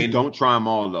 Ladies, don't try them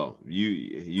all though.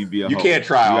 You be a you hoe. can't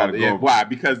try all. Yeah. Why?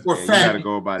 Because you got to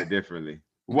go about it differently.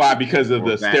 Why? Because of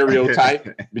the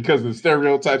stereotype. Because of the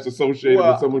stereotypes associated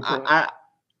with someone trying.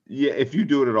 If you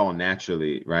do it all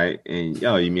naturally, right? And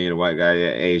you meet a white guy,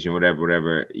 Asian,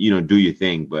 whatever, do your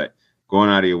thing. But going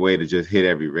out of your way to just hit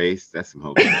every race, that's some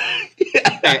hope.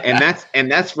 and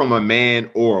that's from a man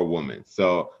or a woman.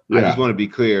 So I just want to be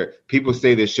clear. People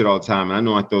say this shit all the time, and I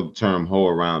know I throw the term hoe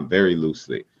around very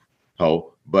loosely.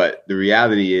 Hoe, but the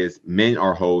reality is men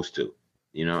are hoes too.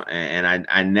 And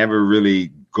I never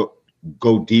really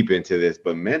go deep into this,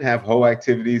 but men have hoe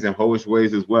activities and hoish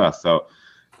ways as well. So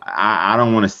I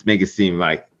don't want to make it seem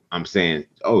like I'm saying,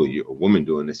 oh, you're a woman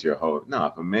doing this, you're a hoe. No,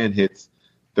 if a man hits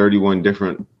 31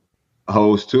 different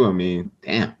hoes too, I mean,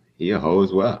 damn, he a hoe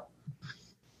as well.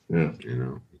 Yeah,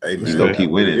 you still keep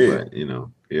winning, but he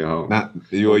a hoe.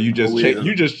 You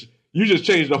just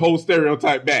changed the whole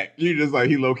stereotype back. You just like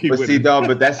he low key. But see, dog,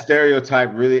 but that stereotype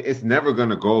it's never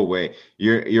gonna go away.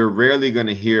 You're rarely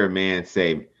gonna hear a man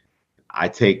say, I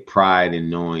take pride in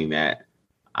knowing that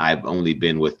I've only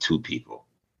been with 2 people.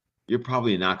 You're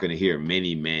probably not going to hear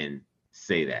many men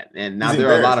say that. And now there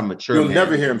are a lot of mature men. You'll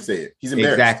never hear him say it. He's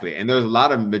embarrassed. Exactly. And there's a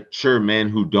lot of mature men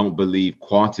who don't believe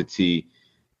quantity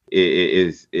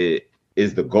is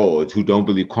is the goal. It's who don't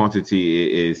believe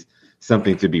quantity is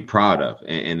something to be proud of,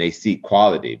 and they seek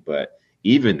quality. But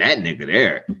even that nigga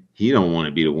there, he don't want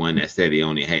to be the one that said he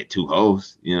only had 2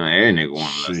 hoes. You know, every nigga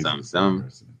want to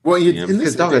something. Well, listen,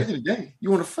 at the end of the day, you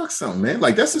want to fuck something, man.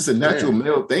 Like, that's just a natural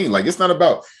male thing. Like, it's not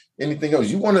about anything else.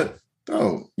 You want to,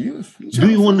 do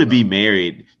you want to be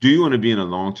married? Do you want to be in a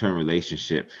long-term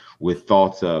relationship with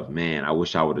thoughts of, man, I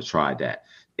wish I would have tried that?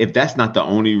 If that's not the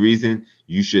only reason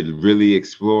you should really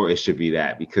explore, it should be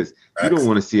that, because you don't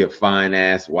want to see a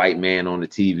fine-ass white man on the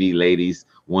TV, ladies,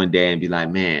 one day and be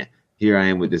like, man, here I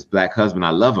am with this black husband.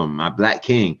 I love him, my black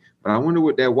king, but I wonder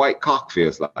what that white cock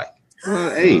feels like.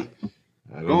 Hey,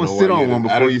 go and sit on one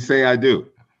before you say I do.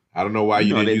 I don't know why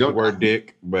you didn't use the word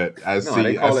dick, but I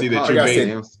see that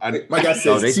you made. My guy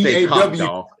said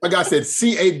C-A-W. My guy said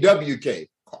C-A-W-K.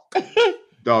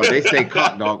 Dog, they say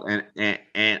cock, dog,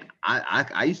 and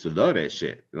I used to love that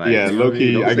shit. Like, low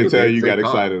key, I can tell you got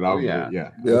excited.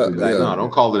 Yeah. No,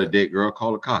 don't call it a dick, girl.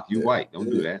 Call it cock. You white. Don't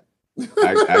do that.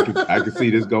 I can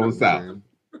see this going south.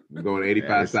 We're going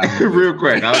 85 south. Real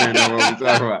quick. I don't even know what we're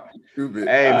talking about.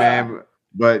 Hey, man,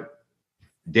 but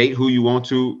date who you want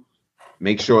to.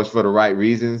 Make sure it's for the right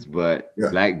reasons, but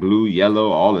black, blue,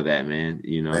 yellow, all of that, man.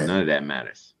 You know, none of that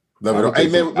matters.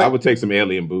 I would take some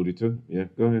alien booty too. Yeah,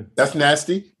 go ahead. That's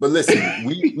nasty. But listen,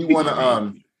 we want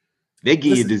to. They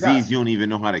give you a disease you don't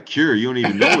even know how to cure. You don't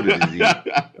even know what a disease.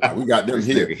 We got them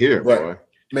here, boy.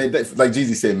 Man, like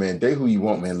Jeezy said, man, date who you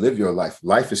want, man. Live your life.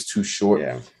 Life is too short.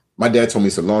 Yeah. My dad told me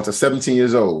it's a long time. 17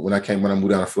 years old when I moved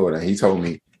down to Florida. And he told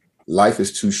me life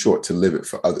is too short to live it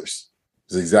for others.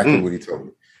 That's exactly what he told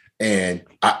me. And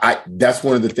I that's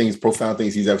one of the profound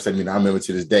things he's ever said to me. And I remember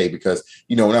to this day, because,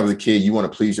 when I was a kid, you want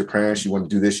to please your parents, you want to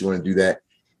do this, you want to do that.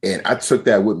 And I took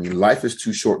that with me. Life is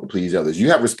too short to please others. You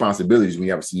have responsibilities when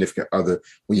you have a significant other,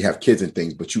 when you have kids and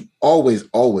things, but you always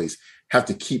have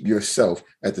to keep yourself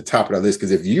at the top of that list.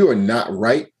 Because if you are not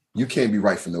right, you can't be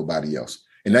right for nobody else.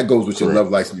 And that goes with your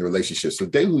love life and your relationship. So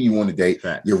date who you want to date.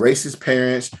 Right. Your racist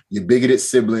parents, your bigoted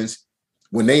siblings,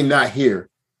 when they not here,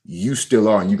 you still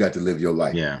are, and you got to live your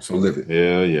life. Yeah. So live it.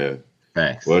 Hell yeah.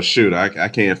 Thanks. Well, shoot, I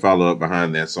can't follow up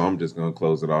behind that, so I'm just going to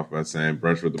close it off by saying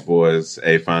Brunch with the Boys.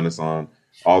 Hey, find us on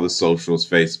all the socials,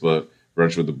 Facebook,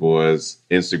 Brunch with the Boys,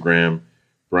 Instagram,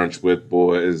 Brunch with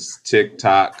Boys,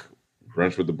 TikTok,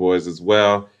 Brunch with the Boys as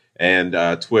well, and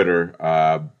Twitter,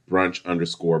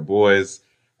 Brunch_Boys.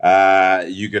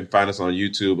 You can find us on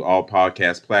YouTube, all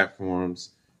podcast platforms.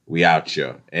 We out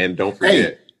here. And don't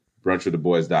forget,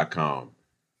 brunchwiththeboys.com.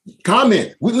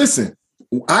 Comment. Listen,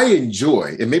 I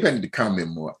enjoy, and maybe I need to comment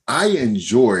more. I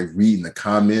enjoy reading the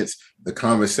comments, the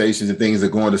conversations, and things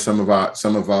that go into some of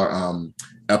our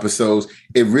episodes.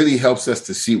 It really helps us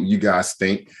to see what you guys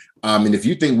think. And if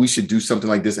you think we should do something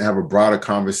like this and have a broader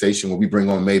conversation where we bring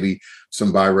on maybe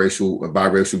some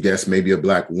biracial guests, maybe a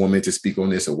black woman to speak on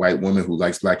this, a white woman who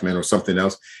likes black men or something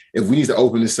else. If we need to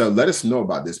open this up, let us know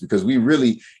about this, because we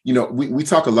really, we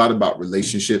talk a lot about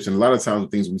relationships, and a lot of times the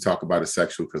things we talk about is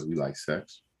sexual because we like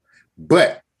sex.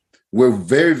 But we're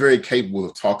very, very capable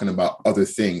of talking about other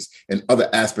things and other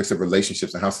aspects of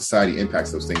relationships and how society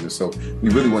impacts those things. And so we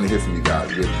really want to hear from you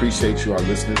guys. We appreciate you, our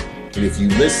listeners. And if you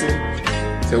listen,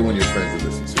 tell one of your friends to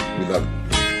listen to. We love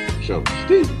you. Show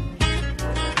Steve.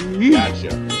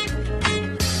 Gotcha.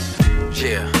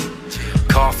 Yeah.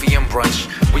 Coffee and brunch.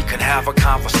 We can have our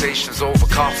conversations over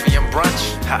coffee and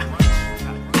brunch. Ha.